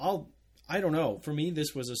 and I don't know. For me,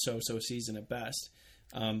 this was a so-so season at best.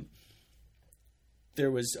 There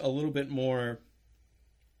was a little bit more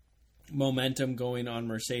momentum going on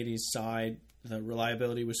Mercedes' side. The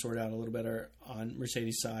reliability was sorted out a little better on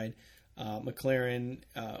Mercedes' side. McLaren,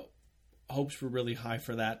 hopes were really high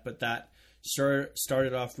for that, but that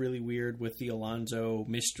started off really weird with the Alonso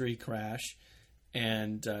mystery crash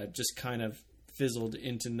and just kind of fizzled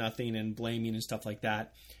into nothing and blaming and stuff like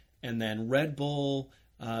that. And then Red Bull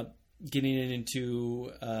getting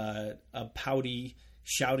into a pouty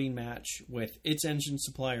shouting match with its engine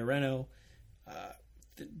supplier Renault.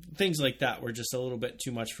 Things like that were just a little bit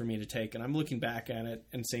too much for me to take. And I'm looking back at it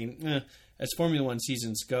and saying, as Formula One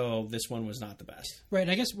seasons go, this one was not the best. Right.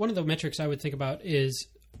 I guess one of the metrics I would think about is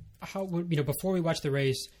how, before we watch the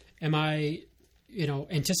race, am I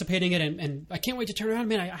anticipating it, and I can't wait to turn around.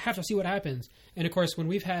 Man, I have to see what happens. And of course, when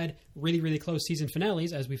we've had really, really close season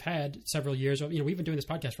finales, as we've had several years, we've been doing this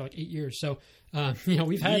podcast for like 8 years. So,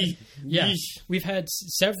 we've had, we've had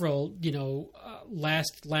several,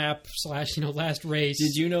 last lap / last race.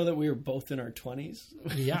 Did you know that we were both in our 20s?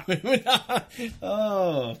 Yeah.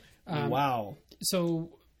 Oh, wow.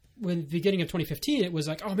 So, when the beginning of 2015, it was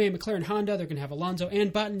like, oh man, McLaren, Honda, they're going to have Alonso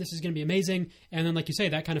and Button. This is going to be amazing. And then, like you say,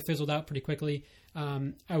 that kind of fizzled out pretty quickly.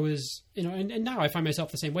 I was, and now I find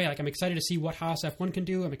myself the same way. Like, I'm excited to see what Haas F1 can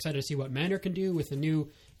do. I'm excited to see what Manor can do with the new,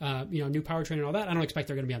 new powertrain and all that. I don't expect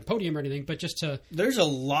they're going to be on the podium or anything, but just to... There's a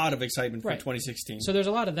lot of excitement for 2016. So there's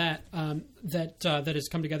a lot of that that has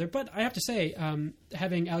come together. But I have to say,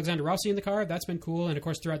 having Alexander Rossi in the car, that's been cool. And of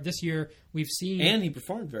course, throughout this year, we've seen... And he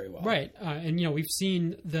performed very well. Right. And, we've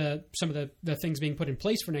seen some of the things being put in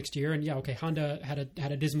place for next year. And Honda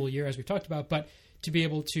had a dismal year, as we've talked about, but to be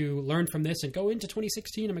able to learn from this and go into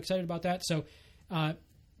 2016, I'm excited about that. So, having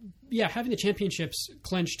the championships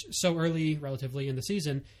clinched so early, relatively, in the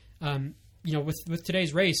season, with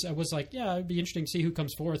today's race, I was like, it'd be interesting to see who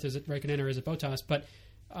comes fourth. Is it Raikkonen or is it Bottas? But,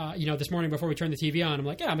 this morning before we turned the TV on, I'm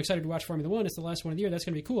like, I'm excited to watch Formula One. It's the last one of the year. That's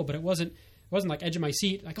going to be cool. But it wasn't like edge of my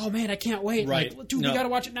seat. Like, oh man, I can't wait. Right. Like, dude, we got to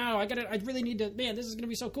watch it now. I really need to, man, this is going to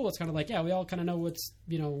be so cool. It's kind of like, we all kind of know what's,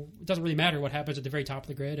 it doesn't really matter what happens at the very top of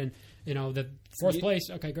the grid. And, the fourth place.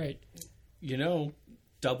 Okay, great.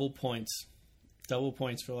 Double points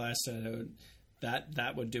for last episode.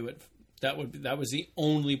 That would do it. That was the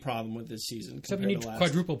only problem with this season. Except we need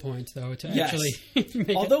quadruple points though to actually.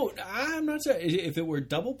 Although I'm not sure if it were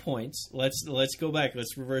double points. Let's go back.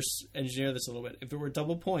 Let's reverse engineer this a little bit. If it were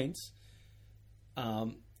double points,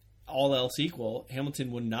 all else equal,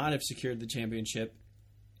 Hamilton would not have secured the championship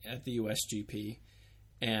at the USGP,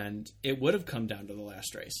 and it would have come down to the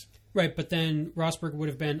last race. Right, but then Rosberg would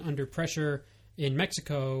have been under pressure in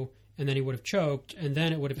Mexico. And then he would have choked, and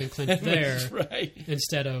then it would have been clinched there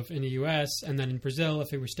instead of in the U.S. And then in Brazil, if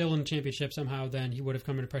he were still in the championship somehow, then he would have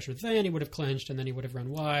come under pressure. Then he would have clinched, and then he would have run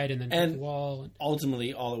wide, and then hit the wall.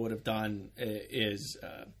 Ultimately, all it would have done is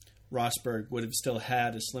Rosberg would have still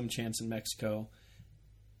had a slim chance in Mexico,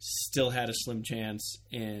 still had a slim chance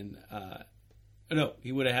in...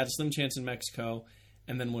 he would have had a slim chance in Mexico,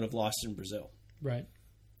 and then would have lost in Brazil. Right.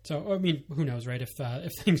 So, I mean, who knows, right? If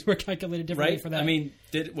things were calculated differently for that. I mean,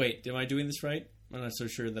 am I doing this right? I'm not so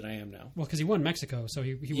sure that I am now. Well, because he won Mexico, so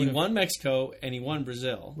he won Mexico and he won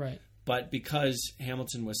Brazil. Right. But because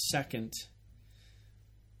Hamilton was second,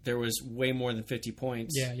 there was way more than 50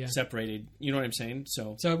 points separated. You know what I'm saying?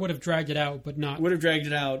 So it would have dragged it out, but not... Would have dragged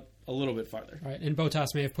it out a little bit farther. Right, and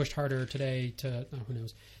Bottas may have pushed harder today to... who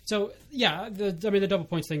knows? So, the double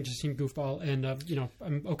points thing just seemed goofball, and,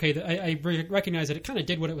 I'm okay. I recognize that it kind of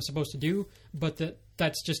did what it was supposed to do, but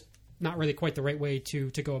that's just not really quite the right way to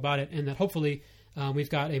go about it, and that hopefully we've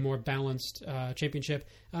got a more balanced championship.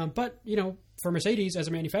 But, for Mercedes as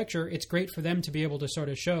a manufacturer, it's great for them to be able to sort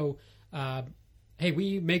of show... hey,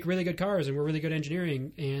 we make really good cars and we're really good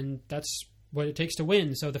engineering, and that's what it takes to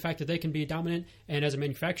win. So the fact that they can be dominant, and as a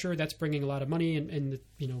manufacturer, that's bringing a lot of money, and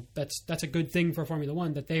that's a good thing for Formula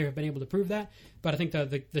One that they have been able to prove that. But I think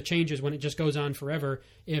the change is when it just goes on forever.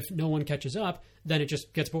 If no one catches up, then it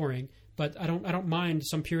just gets boring. But I don't mind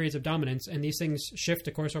some periods of dominance, and these things shift,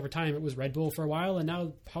 of course, over time. It was Red Bull for a while, and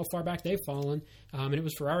now how far back they've fallen. And it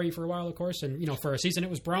was Ferrari for a while, of course, and for a season it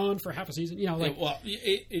was Brawn for half a season.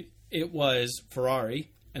 It was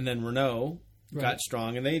Ferrari, and then Renault got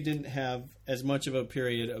strong, and they didn't have as much of a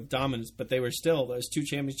period of dominance, but they were still those two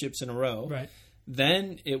championships in a row. Right.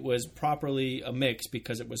 Then it was properly a mix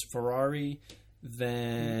because it was Ferrari,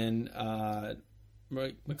 then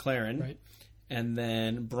McLaren, right, and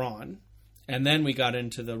then Brawn, and then we got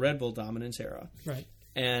into the Red Bull dominance era. Right.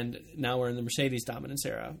 And now we're in the Mercedes dominance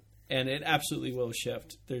era, and it absolutely will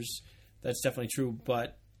shift. That's definitely true,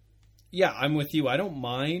 but yeah, I'm with you. I don't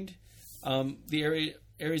mind the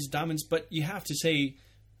areas of dominance, but you have to say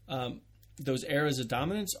those eras of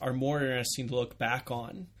dominance are more interesting to look back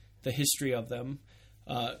on, the history of them.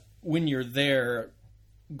 When you're there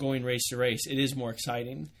going race to race, it is more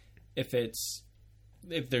exciting if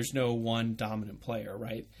there's no one dominant player,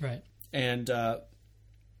 right? Right. And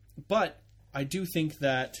but I do think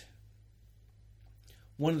that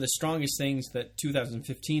one of the strongest things that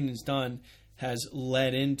 2015 has done has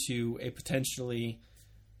led into a potentially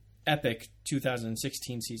epic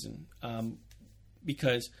 2016 season.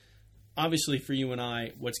 Because obviously for you and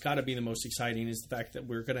I, what's got to be the most exciting is the fact that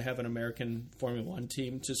we're going to have an American Formula One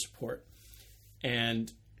team to support.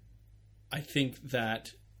 And I think that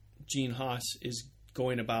Gene Haas is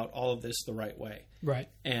going about all of this the right way. Right.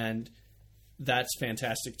 And that's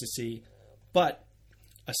fantastic to see. But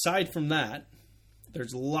aside from that,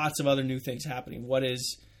 there's lots of other new things happening. What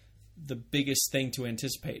is the biggest thing to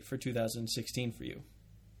anticipate for 2016 for you?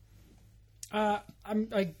 I'm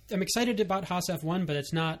excited about Haas F1, but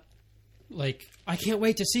it's not like I can't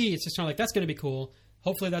wait to see. It's just not like that's going to be cool.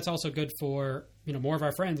 Hopefully, that's also good for more of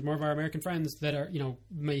our friends, more of our American friends that are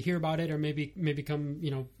may hear about it or maybe become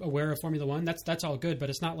aware of Formula One. That's all good, but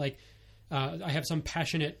it's not like I have some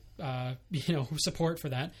passionate support for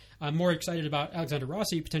that. I'm more excited about Alexander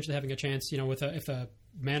Rossi potentially having a chance. If a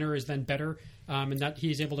Manor is then better, and that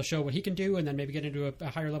he's able to show what he can do, and then maybe get into a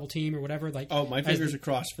higher level team or whatever. Like, my fingers are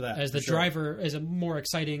crossed for that. As the driver is a more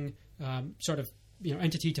exciting sort of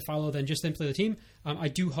entity to follow than just simply the team. I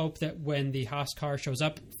do hope that when the Haas car shows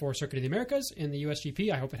up for Circuit of the Americas in the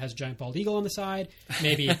USGP, I hope it has a giant bald eagle on the side.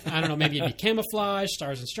 Maybe I don't know. Maybe it'd be camouflage,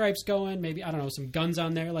 stars and stripes going. Maybe I don't know, some guns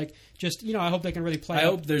on there. Like just I hope they can really play. I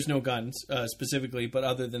hope there's no guns specifically, but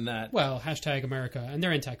other than that, well, hashtag America, and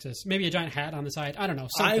they're in Texas. Maybe a giant hat on the side. I don't know.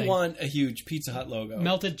 Something. I want a huge Pizza Hut logo,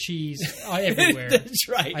 melted cheese everywhere. That's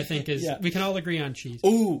right. I think we can all agree on cheese.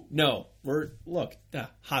 Ooh, no.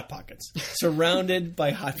 Hot Pockets. Surrounded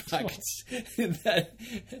by Hot Pockets.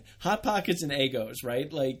 Hot Pockets and Eggos,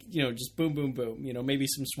 right? Like, just boom, boom, boom. Maybe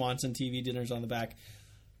some Swanson TV dinners on the back.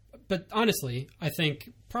 But honestly, I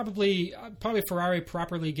think probably Ferrari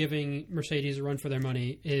properly giving Mercedes a run for their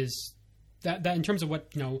money is that in terms of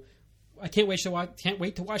what, I can't wait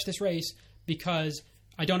to watch this race because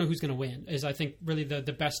I don't know who's going to win is I think really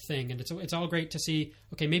the best thing. And it's all great to see,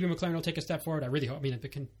 okay, maybe McLaren will take a step forward. I really hope. I mean,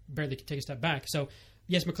 it can barely take a step back. So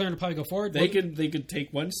yes, McLaren will probably go forward. They could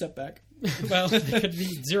take one step back. Well, it could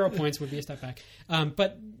be 0 points would be a step back.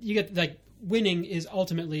 But you get like winning is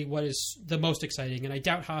ultimately what is the most exciting. And I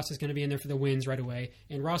doubt Haas is going to be in there for the wins right away.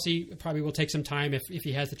 And Rossi probably will take some time if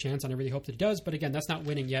he has the chance. And I really hope that he does. But again, that's not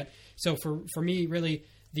winning yet. So for me, really,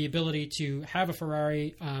 the ability to have a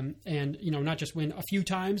Ferrari and not just win a few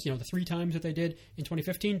times, the 3 times that they did in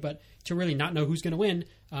 2015, but to really not know who's going to win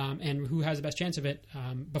and who has the best chance of it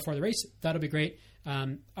before the race, that'll be great.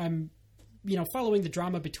 I'm following the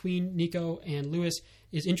drama between Nico and Lewis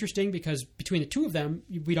is interesting because between the two of them,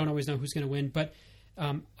 we don't always know who's going to win. But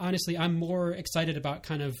honestly, I'm more excited about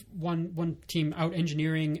kind of one team out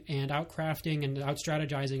engineering and out crafting and out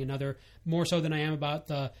strategizing another more so than I am about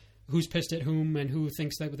the who's pissed at whom and who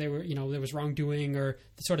thinks that they were, there was wrongdoing or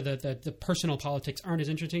the personal politics aren't as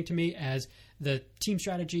interesting to me as the team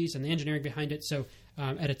strategies and the engineering behind it. So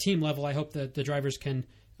at a team level, I hope that the drivers can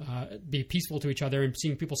be peaceful to each other and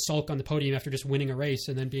seeing people sulk on the podium after just winning a race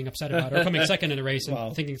and then being upset about it or coming second in a race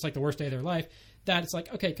and thinking it's like the worst day of their life. That it's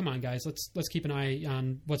like, okay, come on, guys, let's keep an eye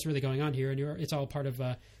on what's really going on here, and it's all part of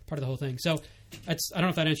the whole thing. So, I don't know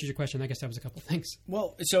if that answers your question. I guess that was a couple of things.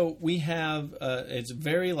 Well, so we have it's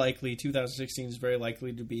very likely 2016 is very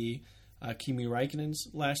likely to be Kimi Räikkönen's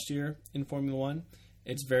last year in Formula One.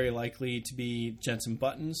 It's very likely to be Jenson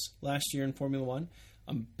Button's last year in Formula One.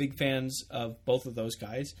 I'm big fans of both of those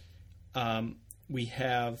guys. We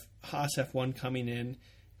have Haas F1 coming in.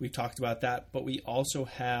 We've talked about that, but we also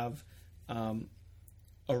have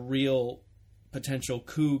a real potential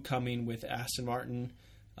coup coming with Aston Martin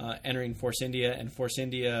entering Force India and Force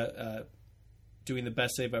India doing the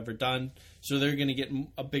best they've ever done. So they're going to get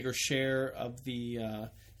a bigger share of the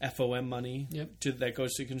FOM money that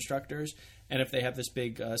goes to constructors. And if they have this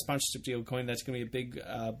big sponsorship deal going, that's going to be a big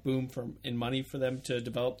boom in money for them to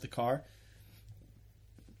develop the car.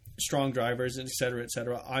 Strong drivers, et cetera, et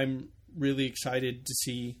cetera. I'm really excited to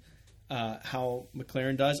see how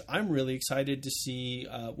McLaren does. I'm really excited to see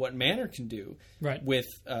what Manor can do with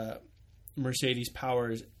Mercedes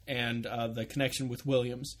powers and the connection with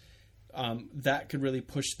Williams. That could really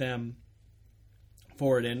push them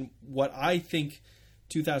forward. And what I think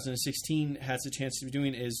 2016 has a chance to be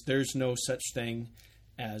doing is there's no such thing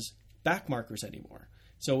as back markers anymore.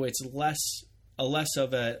 So it's less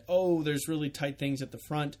of there's really tight things at the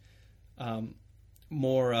front,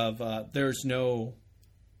 more of there's no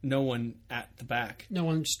one at the back. No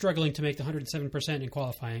one struggling to make the 107% in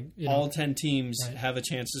qualifying. All 10 teams have a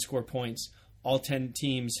chance to score points. All 10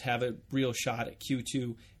 teams have a real shot at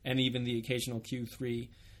Q2 and even the occasional Q3.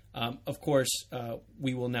 Of course,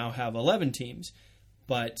 we will now have 11 teams,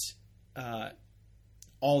 but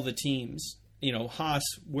all the teams, Haas,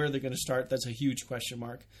 where they're going to start, that's a huge question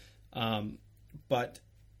mark. But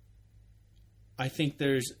I think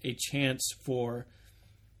there's a chance for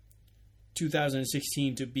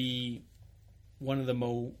 2016 to be one of the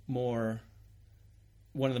most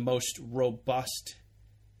robust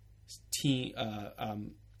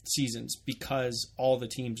seasons because all the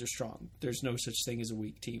teams are strong. There's no such thing as a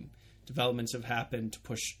weak team. Developments have happened to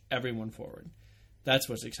push everyone forward. That's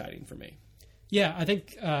what's exciting for me. Yeah, I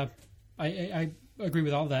think I agree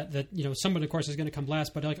with all that. That someone of course is going to come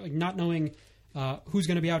last, but like not knowing who's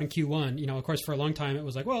going to be out in Q1. Of course, for a long time it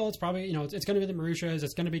was like, well, it's probably it's going to be the Marussias,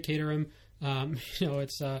 it's going to be Caterham.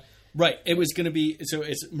 It's right. It was going to be it's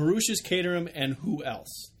Marussias, Caterham, and who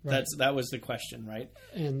else? Right. That was the question, right?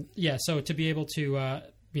 And yeah, so to be able to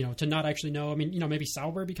to not actually know. I mean, maybe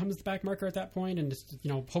Sauber becomes the back marker at that point, and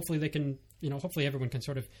hopefully they can. Hopefully everyone can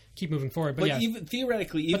sort of keep moving forward. But yeah, even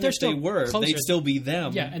theoretically, even if they were, they'd still be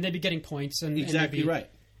them. Yeah, and they'd be getting points. Exactly right.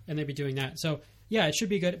 And they'd be doing that. So yeah, it should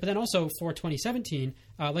be good. But then also for 2017,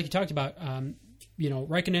 like you talked about,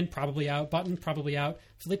 Raikkonen probably out, Button probably out,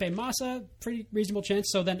 Felipe Massa pretty reasonable chance.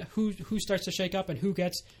 So then who starts to shake up and who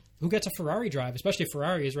gets a Ferrari drive, especially if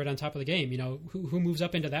Ferrari is right on top of the game? Who moves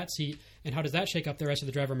up into that seat, and how does that shake up the rest of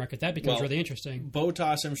the driver market? That becomes really interesting.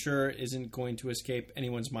 Bottas, I'm sure, isn't going to escape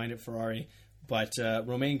anyone's mind at Ferrari, but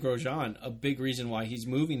Romain Grosjean, a big reason why he's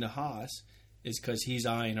moving to Haas is because he's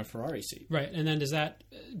eyeing a Ferrari seat. Right, and then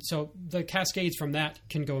so the cascades from that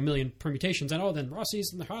can go a million permutations. And then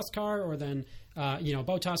Rossi's in the Haas car, or then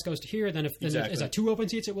Bottas goes to here. Then is that 2 open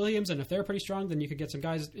seats at Williams, and if they're pretty strong, then you could get some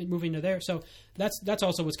guys moving to there. So that's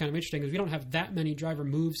also what's kind of interesting, is we don't have that many driver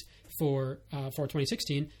moves for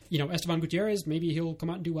 2016. Esteban Gutierrez, maybe he'll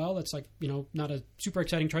come out and do well. That's not a super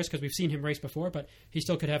exciting choice because we've seen him race before, but he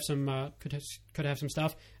still could have some could have some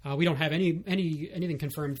stuff. We don't have anything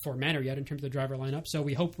confirmed for Manor yet in terms of the driver lineup. So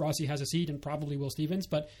we hope Rossi has a seat, and probably Will Stevens,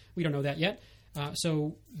 but we don't know that yet.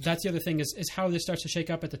 So that's the other thing is how this starts to shake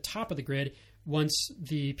up at the top of the grid once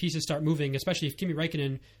the pieces start moving, especially if Kimi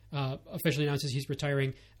Räikkönen officially announces he's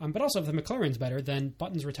retiring. But also if the McLaren's better, then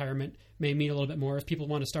Button's retirement may mean a little bit more if people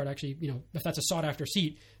want to start actually, if that's a sought-after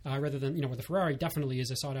seat rather than, where the Ferrari definitely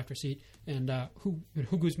is a sought-after seat, and who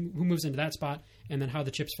moves into that spot, and then how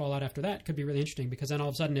the chips fall out after that could be really interesting, because then all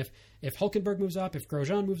of a sudden if Hülkenberg moves up, if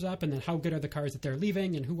Grosjean moves up, and then how good are the cars that they're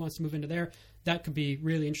leaving, and who wants to move into there, that could be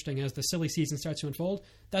really interesting as the silly season starts to unfold.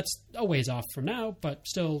 That's a ways off from now, but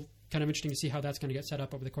still kind of interesting to see how that's going to get set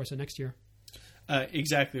up over the course of next year.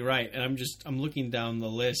 Exactly right. And I'm looking down the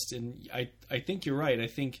list, and I think you're right. I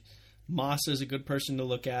think Massa is a good person to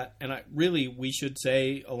look at, and we should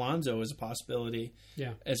say Alonso is a possibility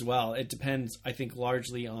as well. It depends, I think,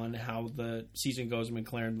 largely on how the season goes in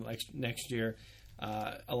McLaren next year.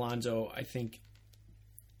 Alonso, I think,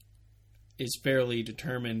 is fairly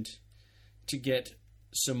determined to get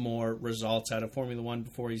some more results out of Formula One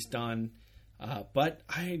before he's done. But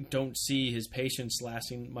I don't see his patience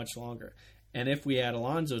lasting much longer. And if we add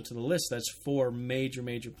Alonso to the list, that's 4 major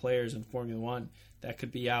players in Formula One that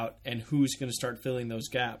could be out. And who's going to start filling those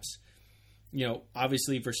gaps?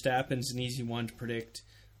 Obviously Verstappen's an easy one to predict.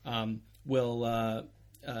 Will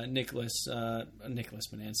Nicholas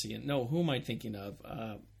Manantian? No, who am I thinking of?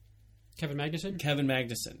 Kevin Magnussen? Kevin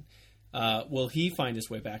Magnussen. Will he find his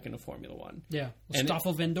way back into Formula One? Yeah. Will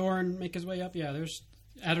Stoffel Van Dorn make his way up? Yeah, there's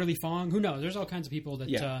Adderley Fong. Who knows? There's all kinds of people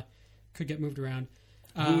that could get moved around.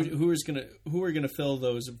 Who are gonna fill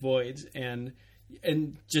those voids, and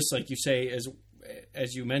just like you say,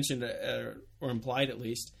 as you mentioned or implied at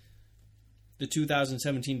least, the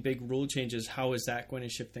 2017 big rule changes. How is that going to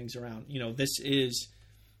shift things around?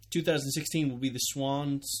 2016 will be the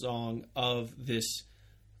swan song of this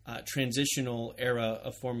transitional era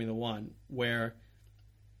of Formula One, where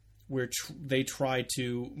they try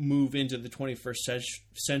to move into the 21st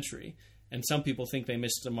century. And some people think they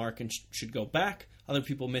missed the mark and should go back. Other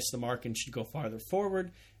people miss the mark and should go farther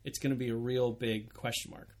forward. It's going to be a real big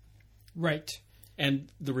question mark. Right. And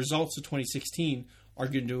the results of 2016 are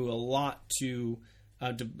going to do a lot to,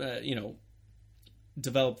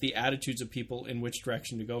 develop the attitudes of people in which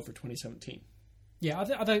direction to go for 2017. Yeah,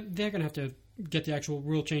 they're going to have to get the actual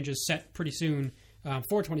rule changes set pretty soon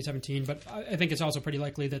for 2017. But I think it's also pretty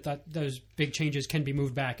likely that those big changes can be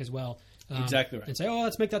moved back as well. Exactly right. And say,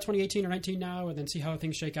 let's make that 2018 or 19 now, and then see how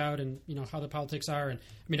things shake out, and how the politics are. And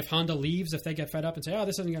I mean, if Honda leaves, if they get fed up and say,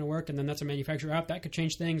 this isn't going to work, and then that's a manufacturer out, that could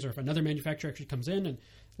change things. Or if another manufacturer actually comes in and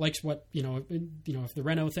likes what if the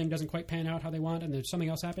Renault thing doesn't quite pan out how they want, and there's something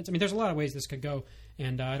else happens. I mean, there's a lot of ways this could go,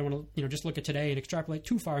 and I don't want to just look at today and extrapolate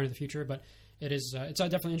too far into the future, but it's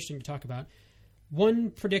definitely interesting to talk about.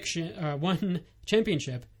 One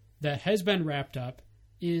championship that has been wrapped up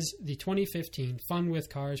is the 2015 Fun with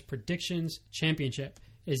Cars Predictions Championship.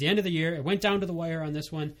 It is the end of the year. It went down to the wire on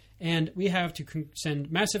this one, and we have to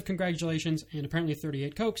send massive congratulations and apparently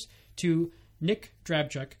 38 Cokes to Nick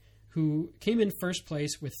Drabchuk, who came in first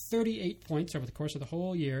place with 38 points over the course of the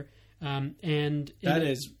whole year. And that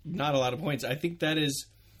is not a lot of points. I think that is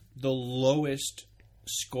the lowest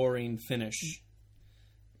scoring finish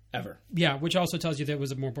ever. Yeah, which also tells you that it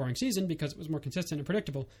was a more boring season because it was more consistent and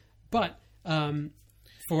predictable. But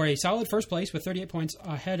for a solid first place with 38 points,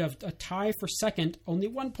 ahead of a tie for second, only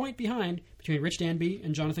 1 point behind between Rich Danby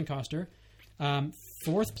and Jonathan Coster.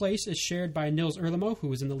 Fourth place is shared by Nils Erlemo, who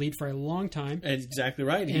was in the lead for a long time. That's exactly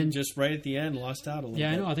right. He just right at the end lost out a little bit.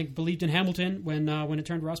 Yeah, I know. I think believed in Hamilton when it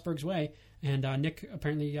turned Rosberg's way, and Nick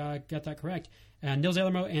apparently got that correct. Nils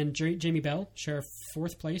Erlemo and Jamie Bell share a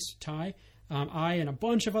fourth place tie. I and a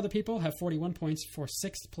bunch of other people have 41 points for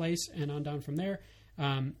sixth place and on down from there.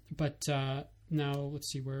 But now let's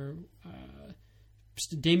see where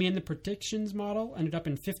Damien, the predictions model, ended up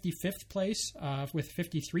in 55th place with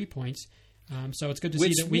 53 points. So it's good to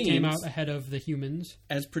see that we came out ahead of the humans.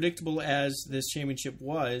 As predictable as this championship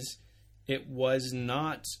was, it was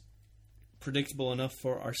not predictable enough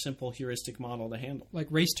for our simple heuristic model to handle. Like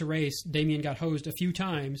race to race, Damien got hosed a few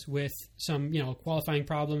times with some, qualifying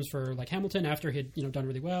problems for like Hamilton after he'd, done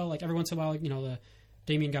really well. Like every once in a while, the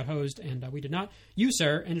Damien got hosed and we did not. You,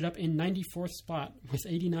 sir, ended up in 94th spot with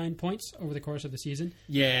 89 points over the course of the season.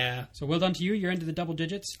 Yeah. So well done to you. You're into the double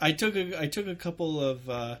digits. I took a couple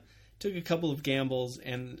of gambles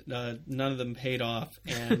and none of them paid off.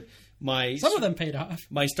 And some of them paid off.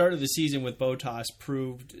 My start of the season with Bottas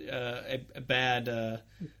proved a bad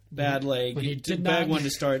leg. When he did bad not, one to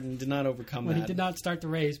start and did not overcome when that. He did not start the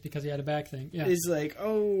race because he had a back thing. Yeah. It's like,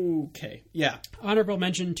 okay. Yeah. Honorable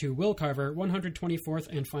mention to Will Carver, 124th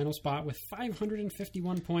and final spot with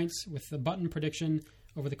 551 points with the button prediction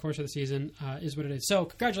over the course of the season is what it is. So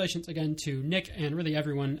congratulations again to Nick and really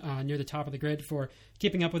everyone near the top of the grid for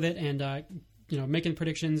keeping up with it and making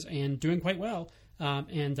predictions and doing quite well.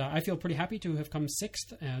 And I feel pretty happy to have come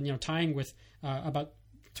sixth, tying with about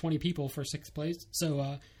 20 people for sixth place. So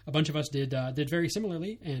a bunch of us did very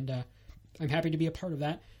similarly, and I'm happy to be a part of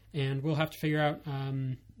that. And we'll have to figure out,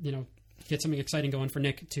 get something exciting going for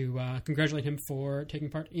Nick to congratulate him for taking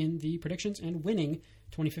part in the predictions and winning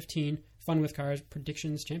 2015 Fun with Cars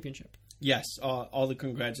Predictions Championship. Yes, all the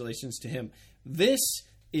congratulations to him. This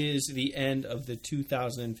is the end of the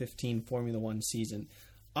 2015 Formula One season.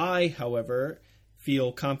 I, however,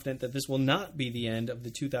 feel confident that this will not be the end of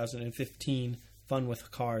the 2015 Fun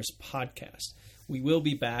with Cars podcast. We will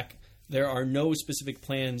be back. There are no specific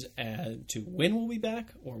plans as to when we'll be back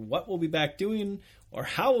or what we'll be back doing or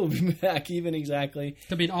how we'll be back even exactly.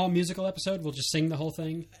 It'll be an all-musical episode. We'll just sing the whole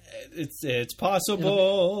thing. It's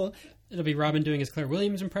possible. It'll be Robin doing his Claire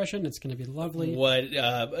Williams impression. It's going to be lovely.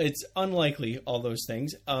 It's unlikely, all those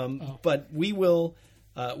things. But we will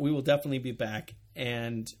definitely be back,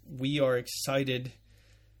 and we are excited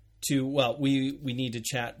to. Well, we need to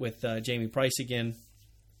chat with Jamie Price again.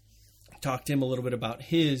 Talk to him a little bit about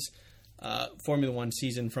his Formula One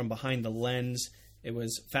season from behind the lens. It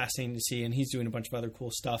was fascinating to see, and he's doing a bunch of other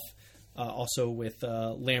cool stuff. Also with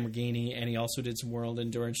Lamborghini, and he also did some World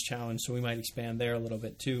Endurance Challenge, so we might expand there a little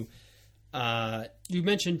bit too. You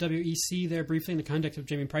mentioned WEC there briefly in the context of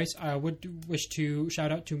Jamie Price. I would wish to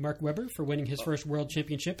shout out to Mark Webber for winning his first World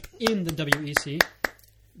Championship in the WEC.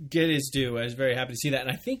 Get his due. I was very happy to see that,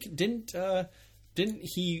 and I think didn't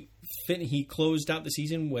he closed out the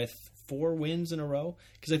season with 4 wins in a row?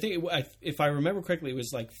 Because I think if I remember correctly, it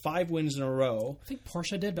was like 5 wins in a row. I think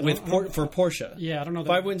Porsche did, but for Porsche. Yeah, I don't know.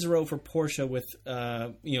 5 wins in a row for Porsche, with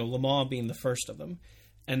Le Mans being the first of them,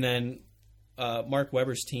 and then Mark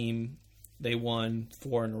Webber's team, they won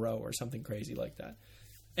 4 in a row or something crazy like that.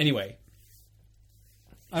 Anyway,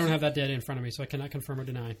 I don't have that data in front of me, so I cannot confirm or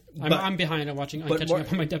deny. I'm behind on catching up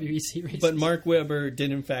on my WEC races. But Mark Webber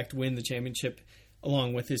did in fact win the championship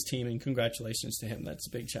along with his team, and congratulations to him. That's a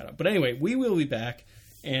big shout out. But anyway, we will be back,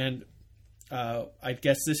 and I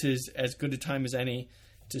guess this is as good a time as any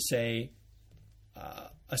to say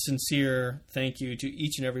a sincere thank you to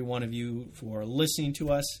each and every one of you for listening to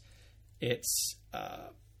us. It's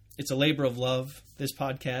a labor of love, this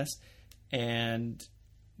podcast, and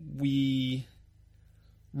we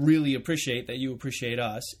really appreciate that you appreciate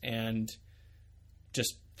us, and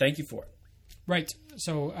just thank you for it. Right.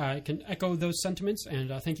 So I can echo those sentiments,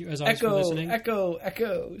 and thank you as always for listening. Echo.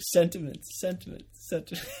 Sentiments.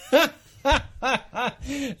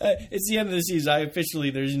 It's the end of the season.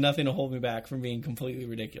 There's nothing to hold me back from being completely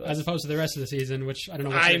ridiculous. As opposed to the rest of the season, which I don't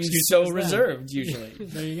know what I'm so reserved, usually.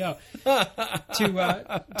 There you go.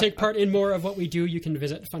 To take part in more of what we do, you can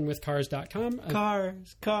visit funwithcars.com.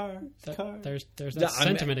 Cars. There's that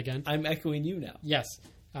sentiment again. I'm echoing you now. Yes,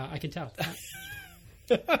 I can tell.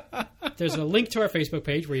 There's a link to our Facebook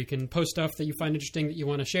page where you can post stuff that you find interesting that you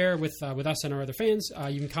want to share with us and our other fans.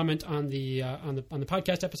 You can comment on the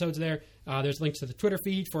podcast episodes there. There's links to the Twitter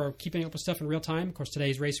feed for keeping up with stuff in real time. Of course,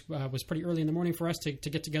 today's race was pretty early in the morning for us to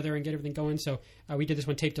get together and get everything going, so we did this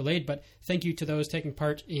one tape delayed. But thank you to those taking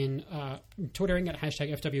part in Twittering at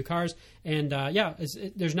 #FWCars. And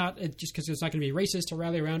there's not just because there's not going to be races to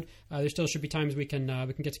rally around. There still should be times we can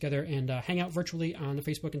get together and hang out virtually on the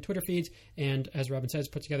Facebook and Twitter feeds. And as Robin says,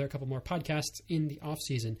 put together a couple more podcasts in the off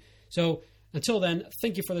season. So until then,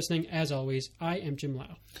 thank you for listening. As always, I am Jim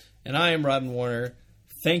Lau. And I am Robin Warner.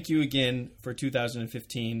 Thank you again for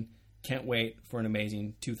 2015. Can't wait for an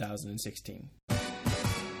amazing 2016.